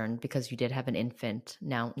concerned because you did have an infant.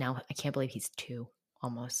 Now I can't believe he's 2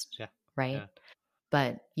 almost. Yeah. Right? Yeah.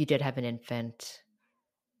 But you did have an infant.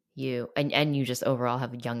 And you just overall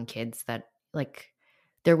have young kids that like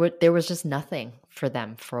there was just nothing for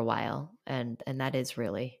them for a while, and that is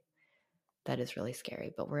really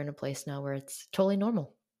scary. But we're in a place now where it's totally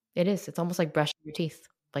normal. It is. It's almost like brushing your teeth.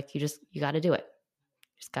 Like you got to do it.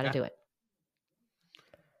 Just got to Yeah. do it.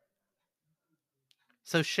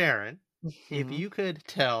 So Sharon, if Mhm. you could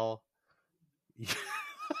tell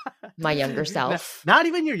My younger self, not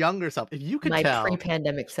even your younger self, if you could my tell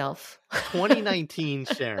pre-pandemic self, 2019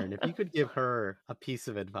 Sharon, if you could give her a piece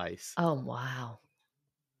of advice, Oh wow,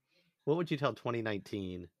 what would you tell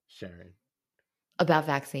 2019 Sharon? about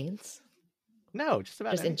vaccines, No, just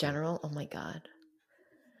about just in anything. general. Oh my god,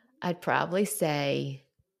 I'd probably say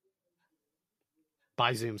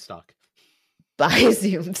Buy Zoom stock. buy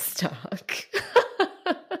Zoom stock.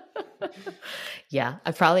 Yeah,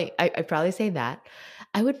 I'd probably say that.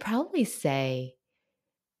 I would probably say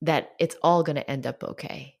that it's all going to end up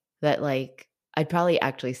okay. That like I'd probably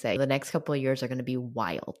actually say the next couple of years are going to be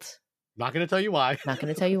wild. Not going to tell you why. Not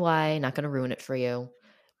going to tell you why, not going to ruin it for you,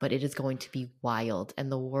 but it is going to be wild,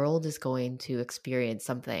 and the world is going to experience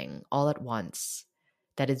something all at once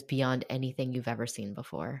that is beyond anything you've ever seen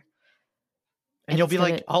before. And you'll it's be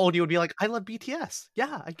gonna- like, how old you would be like, I love BTS.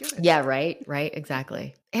 Yeah, I get it. Yeah, right,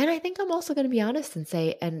 exactly. And I think I'm also going to be honest and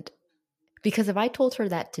say, and because if I told her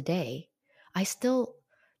that today, I still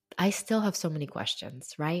have so many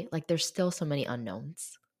questions, right? Like there's still so many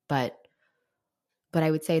unknowns. But I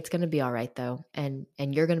would say it's going to be all right though, and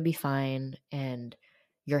you're going to be fine, and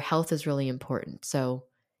your health is really important. So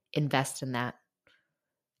invest in that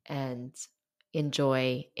and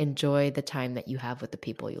enjoy the time that you have with the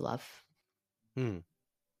people you love.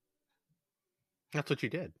 That's what you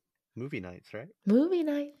did. Movie nights, right? Movie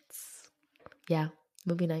nights. Yeah,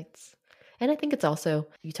 movie nights. And I think it's also,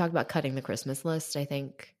 you talk about cutting the Christmas list. I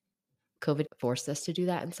think COVID forced us to do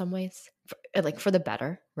that in some ways, for the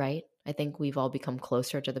better, right? I think we've all become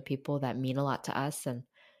closer to the people that mean a lot to us. And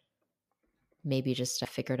maybe just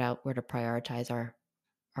figured out where to prioritize our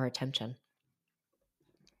attention.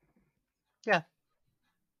 Yeah.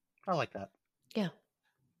 I like that. Yeah.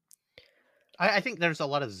 I think there's a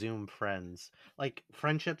lot of Zoom friends, like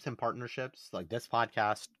friendships and partnerships, like this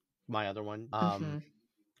podcast, my other one, and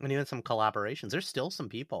even some collaborations. There's still some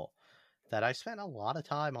people that I spent a lot of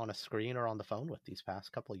time on a screen or on the phone with these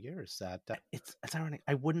past couple of years that it's ironic.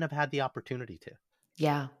 I wouldn't have had the opportunity to.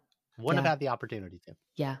 Yeah. Wouldn't have had the opportunity to.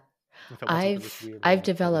 Yeah. If it wasn't for this weird I've moment that we just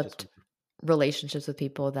developed went through. relationships with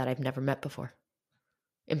people that I've never met before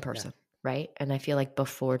in person, right? And I feel like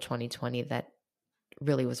before 2020, that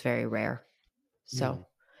really was very rare. So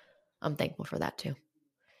I'm thankful for that too.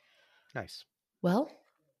 Nice. Well,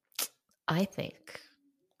 I think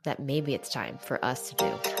that maybe it's time for us to do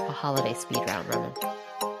a holiday speed round, Roman.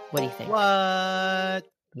 What do you think? What?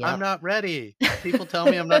 Yep. I'm not ready. People tell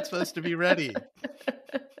me I'm not supposed to be ready.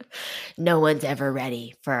 No one's ever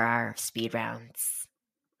ready for our speed rounds.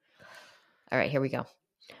 All right, here we go.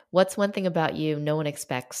 What's one thing about you no one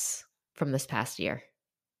expects from this past year?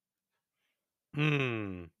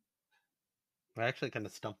 I actually kind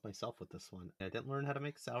of stumped myself with this one. I didn't learn how to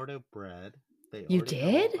make sourdough bread. You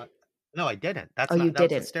did? No, I didn't. That's you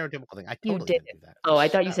didn't. Was a stereotypical thing. I You totally didn't do that. Oh, I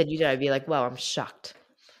thought you said you did. I'd be like, wow, I'm shocked.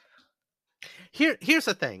 Here's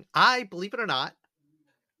the thing. I, believe it or not,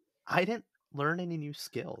 I didn't learn any new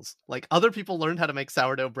skills. Like other people learned how to make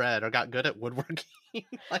sourdough bread or got good at woodworking.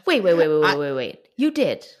 Like, wait. You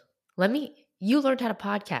did. You learned how to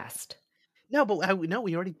podcast. No, but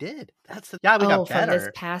we already did. We got better. From this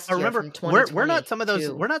past year, remember, from 2020. we're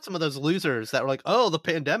not some of those losers that were like, oh, the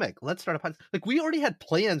pandemic, let's start a podcast. Like we already had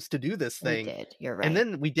plans to do this thing. We did. You're right. And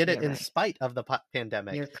then we did it in spite of the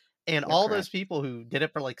pandemic. And all those people who did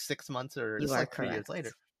it for like 6 months or it's like 3 years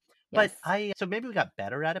later. Yes. But so maybe we got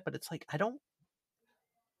better at it, but it's like,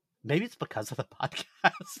 maybe it's because of the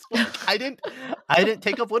podcast. Like, I didn't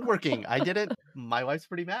take up woodworking. My wife's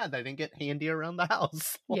pretty mad that I didn't get handy around the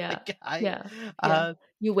house.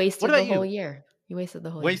 You wasted the whole year. You wasted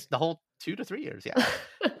the whole year. The whole 2 to 3 years, yeah.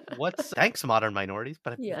 Thanks, Modern Minorities,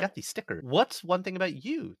 but I've got these stickers. What's one thing about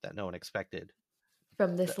you that no one expected?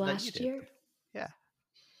 From this last year? Yeah.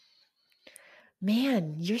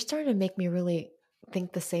 Man, you're starting to make me really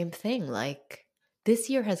think the same thing. Like, this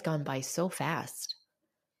year has gone by so fast.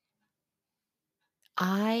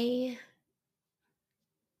 Oh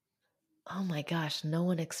my gosh,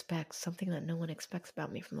 something that no one expects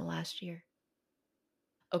about me from the last year.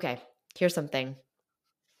 Okay, here's something.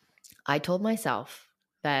 I told myself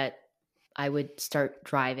that I would start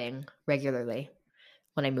driving regularly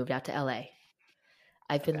when I moved out to LA.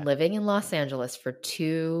 I've been living in Los Angeles for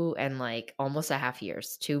 2 and almost a half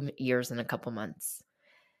years, 2 years and a couple months.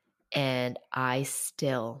 And I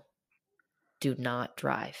still do not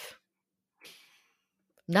drive.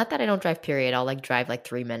 Not that I don't drive, period. I'll drive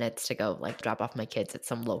 3 minutes to go drop off my kids at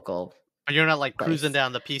some local. But you're not cruising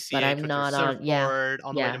down the PCH but I'm with not your surfboard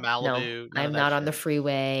on the way to Malibu. No, I'm not on the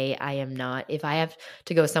freeway. I am not. If I have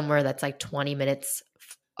to go somewhere that's 20 minutes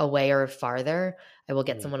away or farther, I will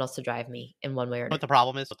get someone else to drive me in one way or another. What the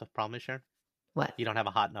problem is, Sharon? What? You don't have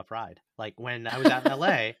a hot enough ride. Like when I was out in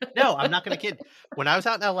LA. No, I'm not going to kid. When I was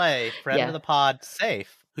out in LA, friend of the pod,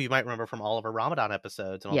 Safe, who you might remember from all of our Ramadan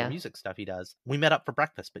episodes and all the music stuff he does, we met up for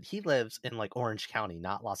breakfast, but he lives in Orange County,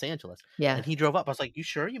 not Los Angeles. Yeah. And he drove up. I was like, you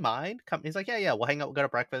sure? You mind? Come. He's like, yeah, we'll hang out, we'll go to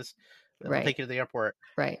breakfast. We'll take you to the airport.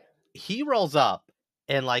 Right. He rolls up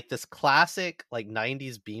in this classic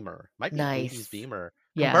 90s Beamer. Might be 80s Beamer.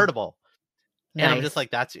 Convertible. And I'm just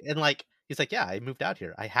that's, and he's like, yeah, I moved out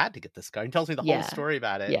here. I had to get this car. He tells me the whole story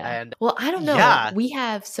about it. Yeah. And well, I don't know. Yeah. We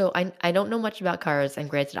have, so I don't know much about cars. And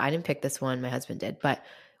granted, I didn't pick this one. My husband did. But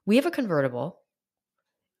we have a convertible.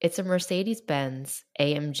 It's a Mercedes-Benz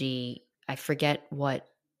AMG. I forget what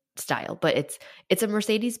style, but it's a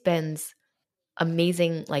Mercedes-Benz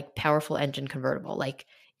amazing, powerful engine convertible.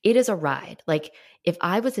 It is a ride. If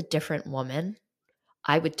I was a different woman,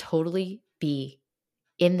 I would totally be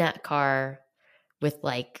in that car with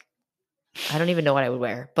I don't even know what I would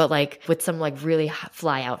wear, but with some really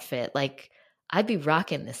fly outfit. I'd be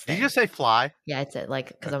rocking this thing. Did you just say fly? Yeah, it's it.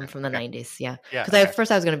 Because I'm from the 90s. Yeah. Yeah. Because at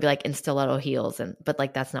first I was going to be in stiletto heels, but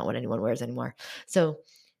that's not what anyone wears anymore. So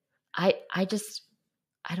I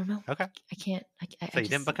don't know. Okay. I can't. So you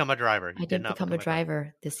didn't become a driver. I didn't become a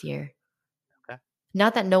driver this year. Okay.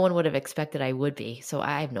 Not that no one would have expected I would be. So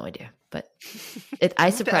I have no idea. But I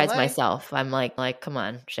surprised myself. I'm like, come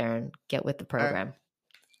on, Sharon, get with the program.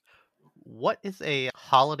 What is a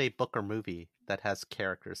holiday book or movie that has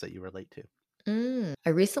characters that you relate to? I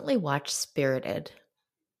recently watched Spirited,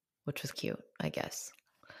 which was cute, I guess.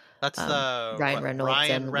 That's Ryan Reynolds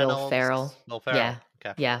and Will Ferrell. Will Ferrell. Yeah.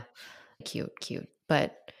 Okay. Yeah. Cute.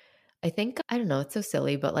 But I think, I don't know, it's so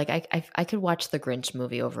silly, but like I could watch the Grinch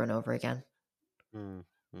movie over and over again.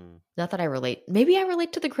 Not that I relate. Maybe I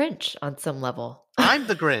relate to the Grinch on some level. I'm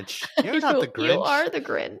the Grinch. You're not the Grinch. You are the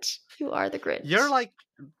Grinch. You are the Grinch. You're like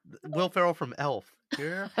Will Ferrell from Elf.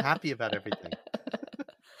 You're happy about everything.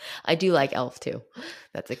 I do like Elf too.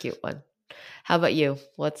 That's a cute one. How about you?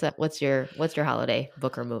 What's your holiday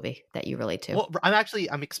book or movie that you relate to? Well,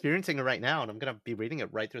 I'm experiencing it right now, and I'm going to be reading it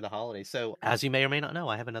right through the holidays. So, as you may or may not know,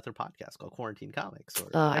 I have another podcast called Quarantine Comics.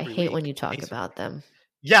 I hate when you talk about them.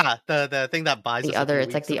 Yeah, the thing that buys the us other.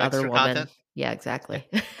 It's like the other woman. Content. Yeah, exactly.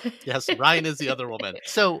 Yes, Ryan is the other woman.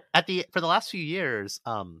 So for the last few years,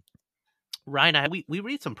 Ryan and I, we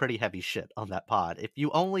read some pretty heavy shit on that pod. If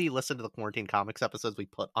you only listen to the Quarantine Comics episodes we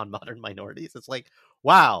put on Modern Minorities, it's like,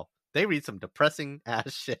 wow, they read some depressing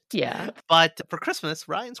ass shit. Yeah. But for Christmas,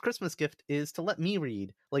 Ryan's Christmas gift is to let me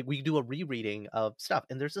read. Like, we do a rereading of stuff.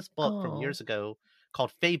 And there's this book from years ago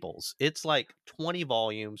called Fables. It's like 20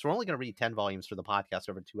 volumes. We're only going to read 10 volumes for the podcast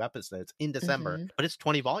over 2 episodes in December, but it's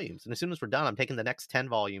 20 volumes. And as soon as we're done, I'm taking the next 10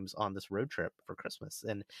 volumes on this road trip for Christmas.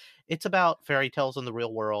 And it's about fairy tales in the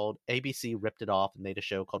real world. ABC ripped it off and made a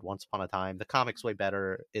show called Once Upon a Time. The comic's way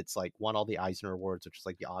better. It's like won all the Eisner Awards, which is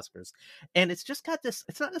like the Oscars. And it's just got this,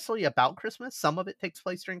 it's not necessarily about Christmas. Some of it takes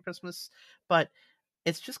place during Christmas, but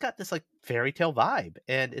it's just got this like fairy tale vibe.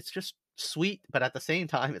 And it's just sweet, but at the same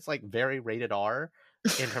time it's like very rated R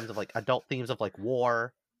in terms of like adult themes of like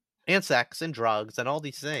war and sex and drugs and all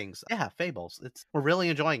these things. Yeah, Fables. We're really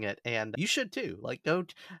enjoying it, and you should too. Like, go.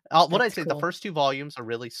 What I say, the first 2 volumes are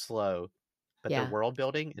really slow, but they're world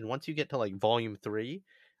building, and once you get to like volume 3,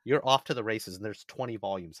 you're off to the races. And there's 20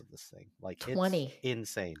 volumes of this thing. Like 20, it's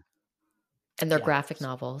insane. And they're graphic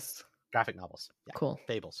novels. Graphic novels. Yeah. Cool.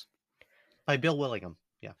 Fables by Bill Willingham.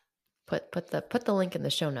 Yeah. Put the link in the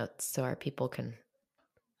show notes so our people can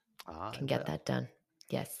get that done.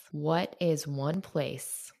 Yes. What is one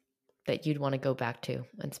place that you'd want to go back to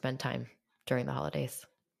and spend time during the holidays?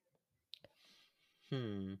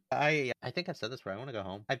 I think I've said this before. I want to go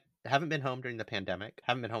home. I haven't been home during the pandemic.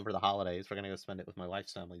 Haven't been home for the holidays. We're going to go spend it with my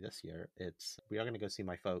wife's family this year. We are going to go see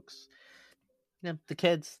my folks. Yeah, the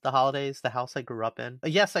kids, the holidays, the house I grew up in. But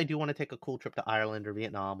yes, I do want to take a cool trip to Ireland or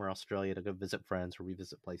Vietnam or Australia to go visit friends or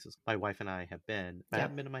revisit places my wife and I have been. I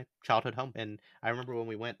haven't been to my childhood home. And I remember when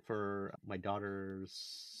we went for my daughter's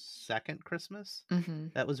second Christmas,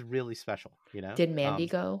 that was really special, you know? Did Mandy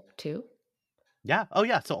go too? Yeah. Oh,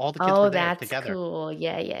 yeah. So all the kids were there together. Oh, that's cool.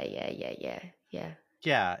 Yeah.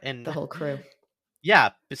 Yeah. And the whole crew.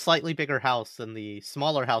 Yeah, a slightly bigger house than the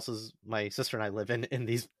smaller houses my sister and I live in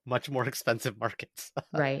these much more expensive markets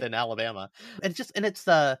than Alabama. And it's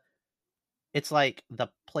like the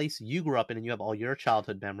place you grew up in and you have all your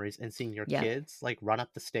childhood memories, and seeing your kids like run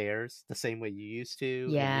up the stairs the same way you used to.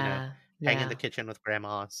 Yeah. And, hang in the kitchen with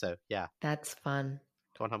grandma. So yeah. That's fun.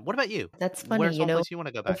 Going home. What about you? That's funny. Where's one place you want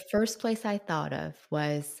to go back? The first place I thought of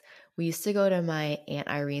was we used to go to my Aunt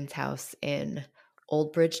Irene's house in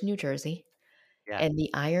Old Bridge, New Jersey. Yeah. And the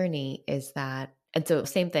irony is that, and so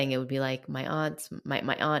same thing, it would be like my aunts, my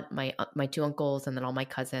aunt, my 2 uncles, and then all my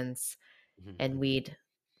cousins, and we'd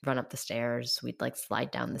run up the stairs. We'd like slide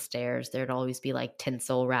down the stairs. There'd always be like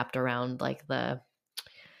tinsel wrapped around like the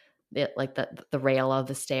rail of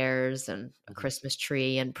the stairs, and a Christmas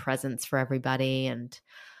tree and presents for everybody.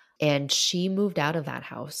 And she moved out of that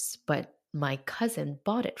house, but my cousin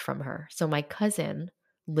bought it from her. So my cousin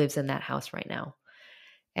lives in that house right now.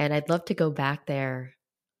 And I'd love to go back there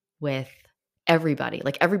with everybody.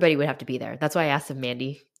 Like everybody would have to be there. That's why I asked if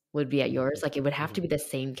Mandy would be at yours. Like it would have to be the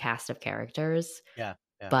same cast of characters. Yeah.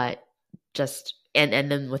 But just and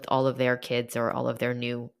then with all of their kids or all of their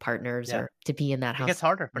new partners or to be in that house. It gets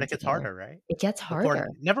harder, but it gets harder, right? It gets harder.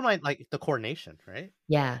 Never mind like the coordination, right?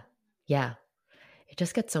 Yeah. Yeah. It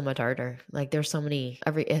just gets so much harder. Like there's so many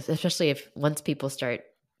especially if once people start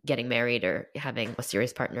getting married or having a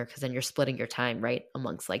serious partner, because then you're splitting your time right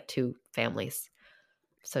amongst like 2 families.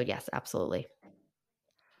 So yes, absolutely.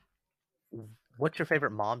 What's your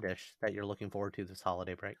favorite mom dish that you're looking forward to this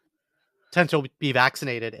holiday break? Since you'll be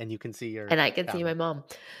vaccinated and you can see your and I can see my mom.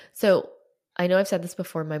 So I know I've said this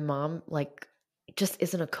before. My mom like just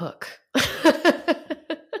isn't a cook.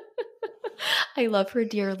 I love her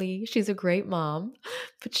dearly. She's a great mom,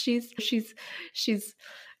 but she's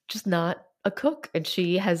just not a cook, and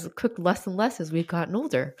she has cooked less and less as we've gotten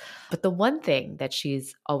older. But the one thing that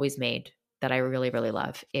she's always made that I really, really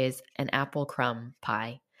love is an apple crumb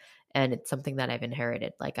pie. and it's something that I've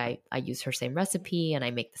inherited. Like I use her same recipe and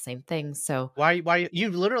I make the same things. So why you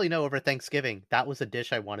literally know over Thanksgiving that was a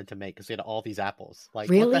dish I wanted to make because we had all these apples. Like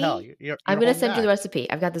really, what the hell? I'm gonna holding send you the back. recipe.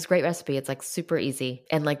 I've got this great recipe. It's like super easy,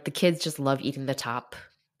 and like the kids just love eating the top.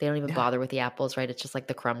 They don't even Yeah. bother with the apples, right? It's just like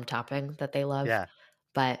the crumb topping that they love. Yeah.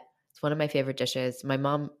 But it's one of my favorite dishes. My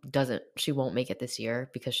mom she won't make it this year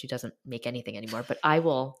because she doesn't make anything anymore, but I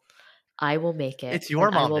will make it. It's your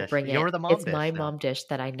and I mom will dish. bring it. You're the mom It's dish my now. mom dish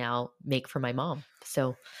that I now make for my mom.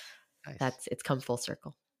 So Nice. it's come full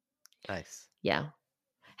circle. Nice. Yeah.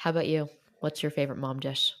 How about you? What's your favorite mom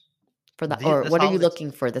dish for that? This Or what are you holiday-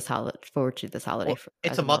 looking for this holiday? Forward to this holiday? Well,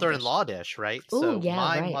 it's a mother-in-law dish, right? Ooh, So yeah,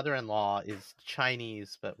 my right. mother-in-law is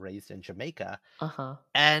Chinese but raised in Jamaica, Uh-huh.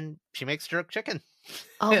 and she makes jerk chicken.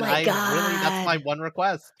 Oh And my that's my God. one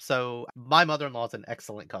request. So my mother-in-law is an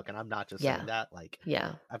excellent cook, and I'm not just Yeah. saying that. Like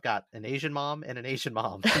Yeah. I've got an Asian mom and an Asian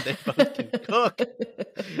mom, and they both can cook.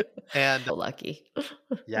 And So lucky.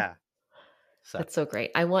 yeah, so That's so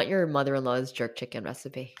great. I want your mother-in-law's jerk chicken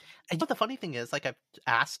recipe. and the funny thing is, like I've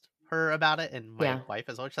asked her about it, and my Yeah. wife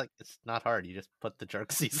as well. She's like, "It's not hard. You just put the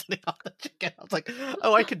jerk seasoning on the chicken." I was like,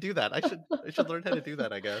 "Oh, I could do that. I should learn how to do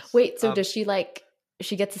that. I guess." Wait, so does she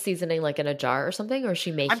she gets the seasoning like in a jar or something, or is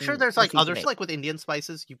she making? I'm sure there's the like others, seasoning? like with Indian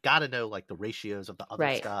spices, you've got to know like the ratios of the other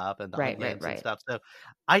Right. stuff and the Right, onions and right. stuff. So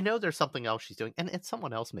I know there's something else she's doing, and it's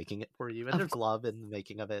someone else making it for you, and Of there's love in the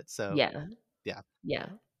making of it. So Yeah. yeah. Yeah.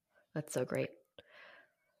 That's so great.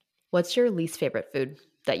 What's your least favorite food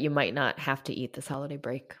that you might not have to eat this holiday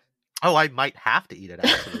break? Oh, I might have to eat it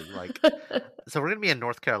actually. Like, so we're gonna be in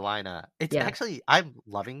North Carolina. It's Yeah. actually I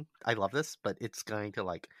love this, but it's going to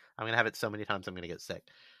like I'm gonna have it so many times I'm gonna get sick.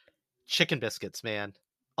 Chicken biscuits, man.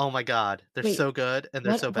 Oh my God, they're Wait, so good and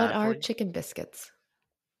they're so what bad are for you. chicken biscuits?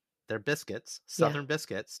 They're biscuits, Yeah. Southern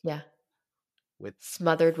biscuits Yeah. with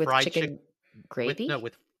Smothered with fried chicken gravy?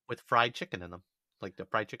 with fried chicken in them, like the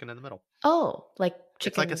fried chicken in the middle. Oh, like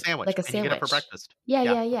It's like a chicken, sandwich, like a and you get it for sandwich. breakfast. Yeah,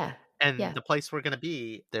 Yeah. yeah, yeah. And Yeah. the place we're gonna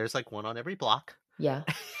be, there's like one on every block, Yeah.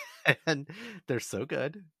 and they're so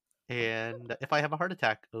good. And if I have a heart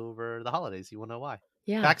attack over the holidays, you will know why.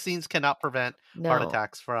 Yeah. Vaccines cannot prevent heart No,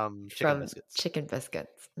 attacks from chicken from biscuits. chicken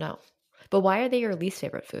biscuits. No. But why are they your least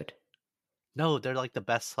favorite food? No, they're like the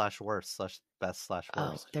best/worst/best/worst.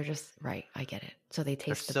 Oh, they're just right. I get it. So they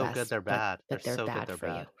They're taste the so best, good, they're bad. but They're they're so good, bad they're for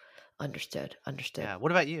you. bad. Understood. Understood. Yeah.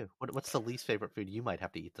 What about you? What's the least favorite food you might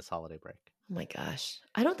have to eat this holiday break? Oh my gosh.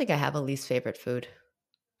 I don't think I have a least favorite food.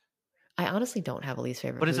 I honestly don't have a least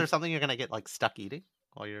favorite But is there food. something you're gonna get like stuck eating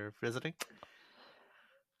while you're visiting?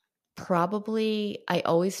 Probably I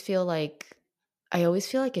always feel like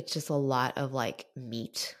it's just a lot of like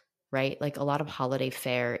meat, right? Like a lot of holiday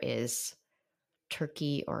fare is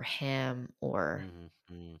turkey or ham or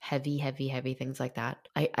Mhm. heavy things like that.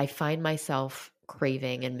 I find myself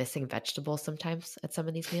craving and missing vegetables sometimes at some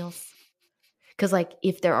of these meals. Because like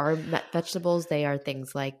if there are vegetables, they are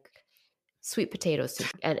things like sweet potato soup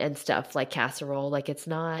and stuff like casserole. Like it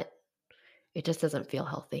just doesn't feel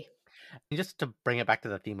healthy. And just to bring it back to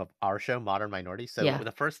the theme of our show, Modern Minority. So Yeah.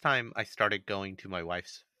 the first time I started going to my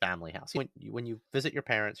wife's family house, when you visit your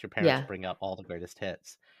parents Yeah. bring up all the greatest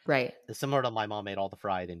hits. Right. It's similar to my mom made all the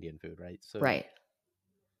fried Indian food, right? So Right.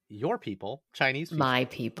 your people, Chinese people, My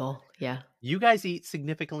people. Yeah. you guys eat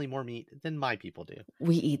significantly more meat than my people do.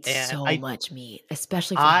 We eat And so much meat,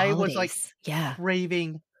 especially for I holidays. was like yeah.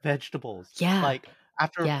 craving vegetables. Yeah. Like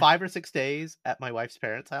after Yeah. 5 or 6 days at my wife's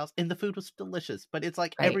parents' house, and the food was delicious, but it's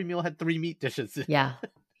like Right. every meal had 3 meat dishes. Yeah.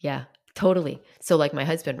 Yeah. Totally. So like my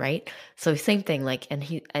husband, right? So same thing, like,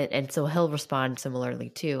 and so he'll respond similarly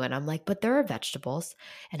too. And I'm like, but there are vegetables.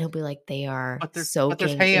 And he'll be like, they are But there's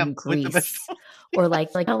soaking ham in with the grease. vegetables.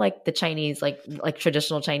 Or how like the Chinese, like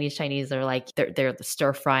traditional Chinese are like, they're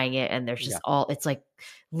stir frying it and there's just it's like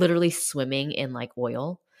literally swimming in like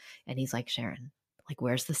oil. And he's like, Sharon, like,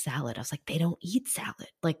 where's the salad? I was like, they don't eat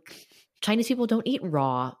salad. Like Chinese people don't eat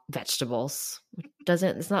raw vegetables.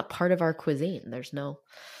 It's not part of our cuisine. There's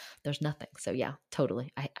nothing. So yeah,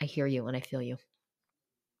 totally. I hear you and I feel you.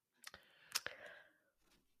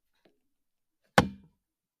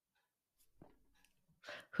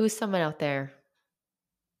 Who's someone out there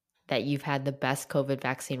that you've had the best COVID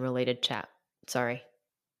vaccine related chat? Sorry.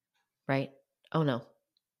 Right? Oh no.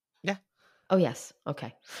 Yeah. Oh yes.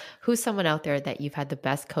 Okay. Who's someone out there that you've had the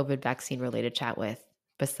best COVID vaccine related chat with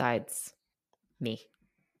besides me?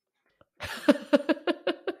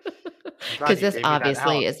 Because this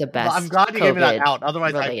obviously is the best. I'm glad you gave me that out.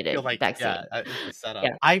 Otherwise, I related feel like vaccine. it's a setup.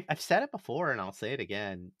 Yeah. I've said it before, and I'll say it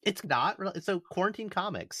again. It's not really. So quarantine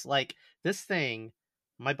comics, like this thing.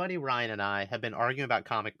 My buddy Ryan and I have been arguing about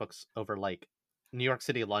comic books over like New York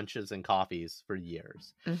City lunches and coffees for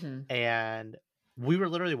years. Mm-hmm. And we were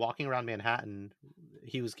literally walking around Manhattan.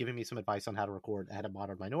 He was giving me some advice on how to record at a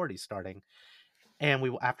Modern Minority starting. And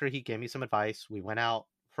after he gave me some advice, we went out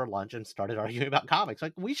for lunch and started arguing about comics.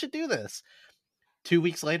 Like, we should do this. 2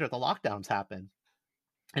 weeks later, the lockdowns happened.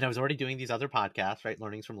 And I was already doing these other podcasts, right?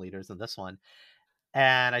 Learnings from Leaders and this one.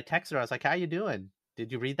 And I texted her. I was like, how you doing?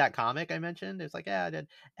 Did you read that comic I mentioned? It's like, yeah, I did.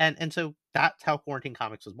 And so that's how Quarantine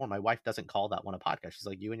Comics was born. My wife doesn't call that one a podcast. She's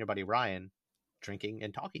like, you and your buddy Ryan drinking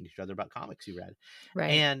and talking to each other about comics you read.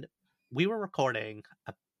 Right. And we were recording,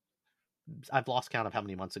 I've lost count of how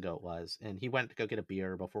many months ago it was. And he went to go get a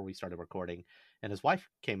beer before we started recording. And his wife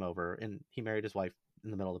came over, and he married his wife in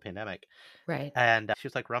the middle of the pandemic. Right. And she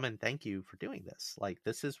was like, Roman, thank you for doing this. Like,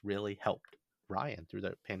 this has really helped Ryan through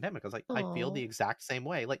the pandemic. I was like, I feel the exact same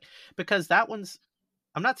way. Like, because that one's,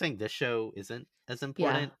 I'm not saying this show isn't as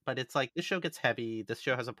important, but it's like, this show gets heavy. This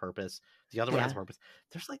show has a purpose. The other one has a purpose.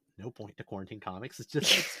 There's like no point to Quarantine Comics. It's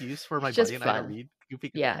just an excuse for my buddy and I to read.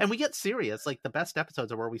 And we get serious. Like, the best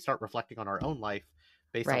episodes are where we start reflecting on our own life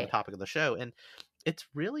based on the topic of the show. And it's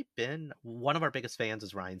really been, one of our biggest fans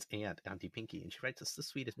is Ryan's aunt, Auntie Pinky. And she writes us the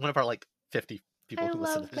sweetest, one of our like 50 people who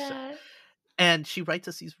listen to the show. And she writes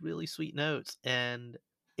us these really sweet notes. And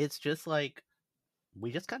it's just like,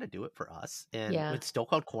 we just kind of do it for us. And it's still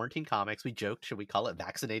called Quarantine Comics. We joked, should we call it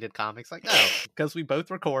Vaccinated Comics? Like, no, because we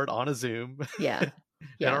both record on a Zoom.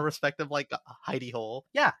 In our respective like hidey hole.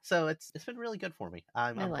 So it's been really good for me.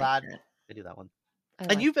 I'm glad I do that one.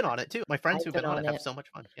 And you've been on it too. My friends who've been on it have so much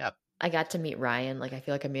fun. I got to meet Ryan. Like, I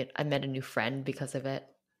feel like I met a new friend because of it.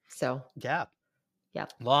 So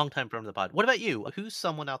long time from the pod. What about you? Who's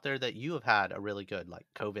someone out there that you have had a really good like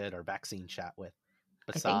COVID or vaccine chat with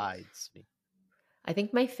besides me? I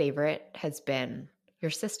think my favorite has been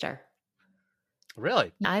your sister.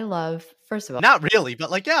 Really? I love, first of all, not really,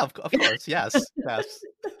 but like, of course. Yes.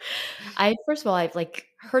 I've like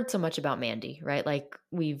heard so much about Mandy, right? Like,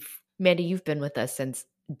 Mandy, you've been with us since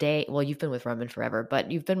you've been with Roman forever,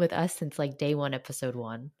 but you've been with us since like day one, episode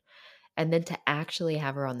 1. And then to actually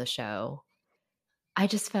have her on the show, I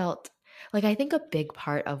just felt like, I think a big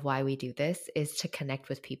part of why we do this is to connect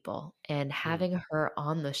with people, and having her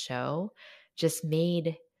on the show just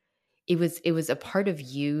made, it was a part of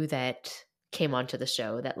you that came onto the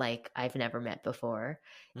show that like I've never met before.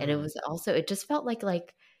 And it was also, it just felt like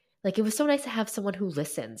it was so nice to have someone who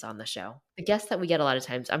listens on the show. The guests that we get a lot of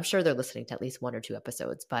times, I'm sure they're listening to at least 1 or 2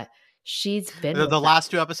 episodes, but she's been the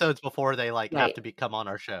last 2 episodes before they like have to come on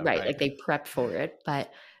our show. Right. Like, they prep for it.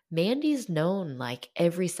 But Mandy's known like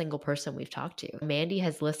every single person we've talked to. Mandy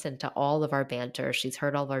has listened to all of our banter. She's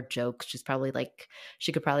heard all of our jokes. She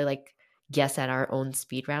could probably like guess at our own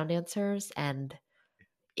speed round answers. And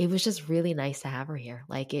it was just really nice to have her here.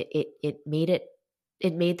 Like, it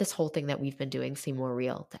made this whole thing that we've been doing seem more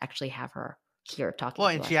real to actually have her here talking. Well,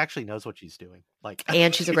 and she actually knows what she's doing. Like,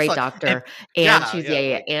 and she's a great doctor. And she's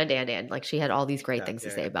and like she had all these great things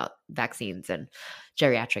to say about vaccines and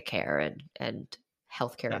geriatric care and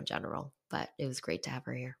healthcare in general. But it was great to have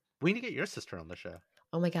her here. We need to get your sister on the show.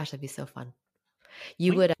 Oh my gosh, that'd be so fun.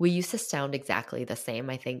 We used to sound exactly the same.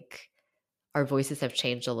 I think our voices have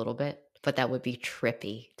changed a little bit, but that would be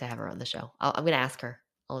trippy to have her on the show. I'm going to ask her.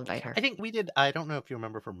 I'll invite her. I think we did. I don't know if you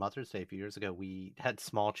remember from Mother's Day a few years ago, we had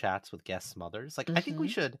small chats with guest mothers. Like, I think we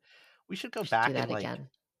should go back and like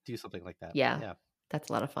do something like that. Yeah. That's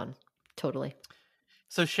a lot of fun. Totally.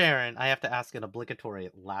 So Sharon, I have to ask an obligatory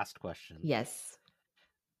last question. Yes.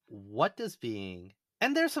 What does being,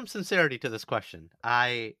 and there's some sincerity to this question,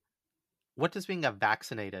 what does being a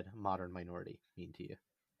vaccinated modern minority mean to you?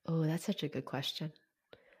 Oh, that's such a good question.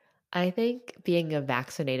 I think being a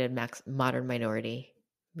vaccinated modern minority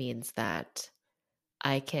means that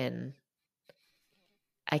I can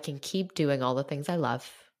keep doing all the things I love,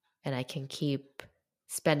 and I can keep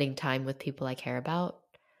spending time with people I care about,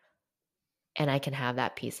 and I can have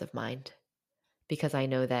that peace of mind because I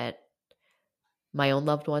know that my own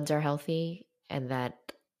loved ones are healthy, and that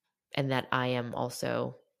I am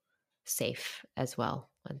also safe as well.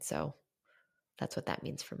 And so that's what that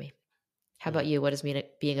means for me. How about you? What does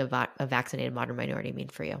being a vaccinated modern minority mean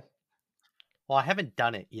for you? Well, I haven't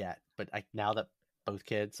done it yet, but now that both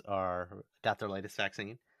kids got their latest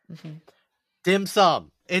vaccine, dim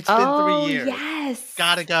sum. It's been 3 years. Yes,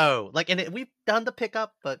 gotta go. Like, and we've done the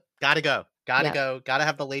pickup, but gotta go. Go. Gotta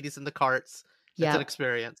have the ladies in the carts. It's an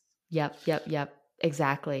experience. Yep.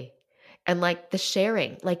 Exactly. And like the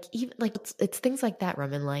sharing, like even like it's things like that,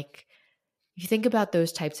 Roman. Like, you think about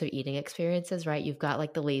those types of eating experiences, right? You've got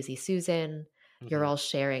like the Lazy Susan. You're all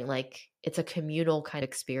sharing, like it's a communal kind of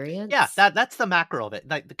experience. Yeah, that's the macro of it.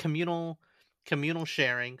 Like the communal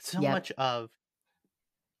sharing. So much of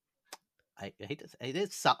I hate to say it,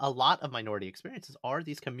 is a lot of minority experiences are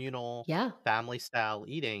these communal family style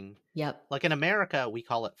eating. Yep. Like in America, we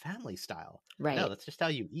call it family style. Right. No, that's just how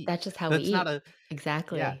you eat. That's just how we eat. Not a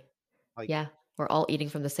exactly. Yeah. We're all eating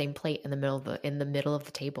from the same plate in the middle of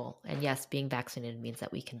the table. And yes, being vaccinated means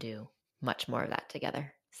that we can do much more of that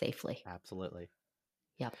together safely. Absolutely.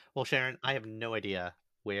 Yep. Well, Sharon, I have no idea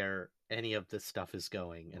where any of this stuff is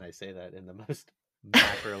going, and I say that in the most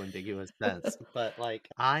macro ambiguous sense. But like,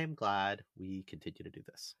 I'm glad we continue to do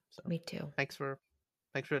this. So me too. Thanks for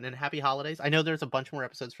and happy holidays. I know there's a bunch more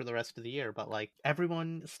episodes for the rest of the year, but like,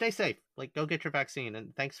 everyone stay safe. Like, go get your vaccine.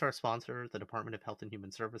 And thanks to our sponsor, the Department of Health and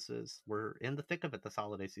Human Services. We're in the thick of it this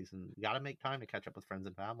holiday season. You got to make time to catch up with friends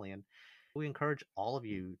and family. And we encourage all of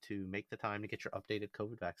you to make the time to get your updated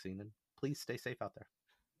COVID vaccine. And please stay safe out there.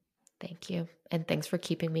 Thank you. And thanks for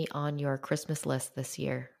keeping me on your Christmas list this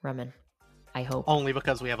year, Raman. I hope. Only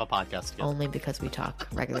because we have a podcast together. Only because we talk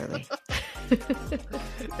regularly.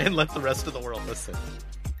 And let the rest of the world listen.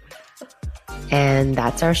 And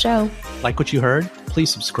that's our show. Like what you heard?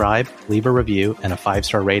 Please subscribe, leave a review, and a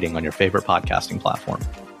 5-star rating on your favorite podcasting platform.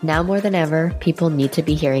 Now more than ever, people need to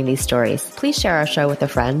be hearing these stories. Please share our show with a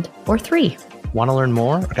friend or 3. Want to learn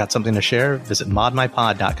more or got something to share? Visit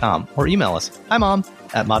modmypod.com or email us,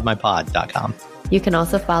 himom@modmypod.com. You can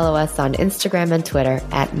also follow us on Instagram and Twitter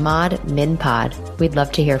at modminpod. We'd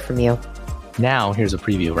love to hear from you. Now, here's a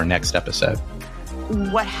preview of our next episode.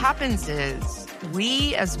 What happens is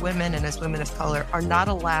we as women and as women of color are not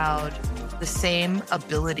allowed the same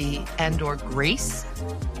ability and or grace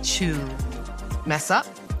to mess up,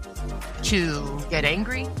 to get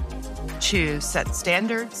angry, to set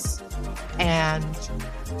standards. And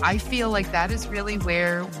I feel like that is really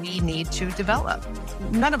where we need to develop.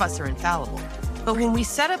 None of us are infallible. But when we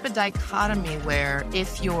set up a dichotomy where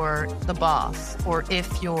if you're the boss or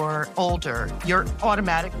if you're older, you're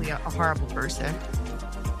automatically a horrible person,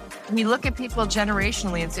 we look at people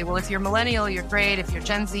generationally and say, well, if you're millennial, you're great. If you're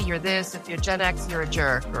Gen Z, you're this. If you're Gen X, you're a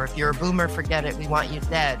jerk. Or if you're a boomer, forget it. We want you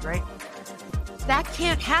dead, right? That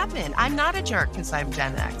can't happen. I'm not a jerk because I'm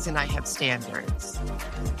Gen X and I have standards.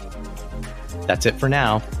 That's it for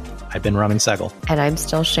now. I've been Raman Sehgal. And I'm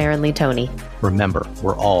still Sharon Lee Tony. Remember,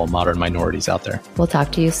 we're all modern minorities out there. We'll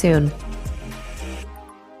talk to you soon.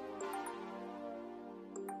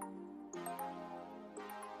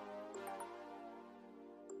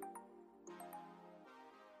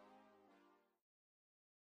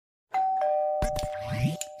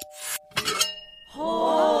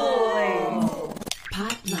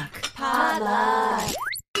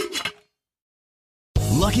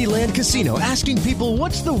 Lucky Land Casino, asking people,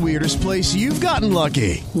 what's the weirdest place you've gotten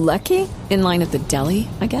lucky? Lucky? In line at the deli,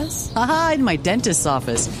 I guess? Aha, in my dentist's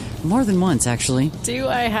office. More than once, actually. Do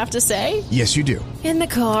I have to say? Yes, you do. In the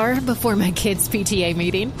car before my kids' PTA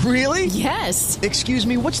meeting. Really? Yes. Excuse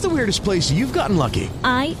me, what's the weirdest place you've gotten lucky?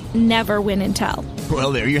 I never win and tell.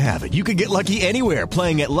 Well, there you have it. You can get lucky anywhere,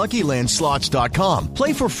 playing at LuckyLandSlots.com.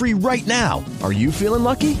 Play for free right now. Are you feeling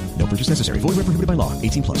lucky? No purchase necessary. Void where prohibited by law.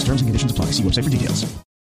 18+. Terms and conditions apply. See website for details.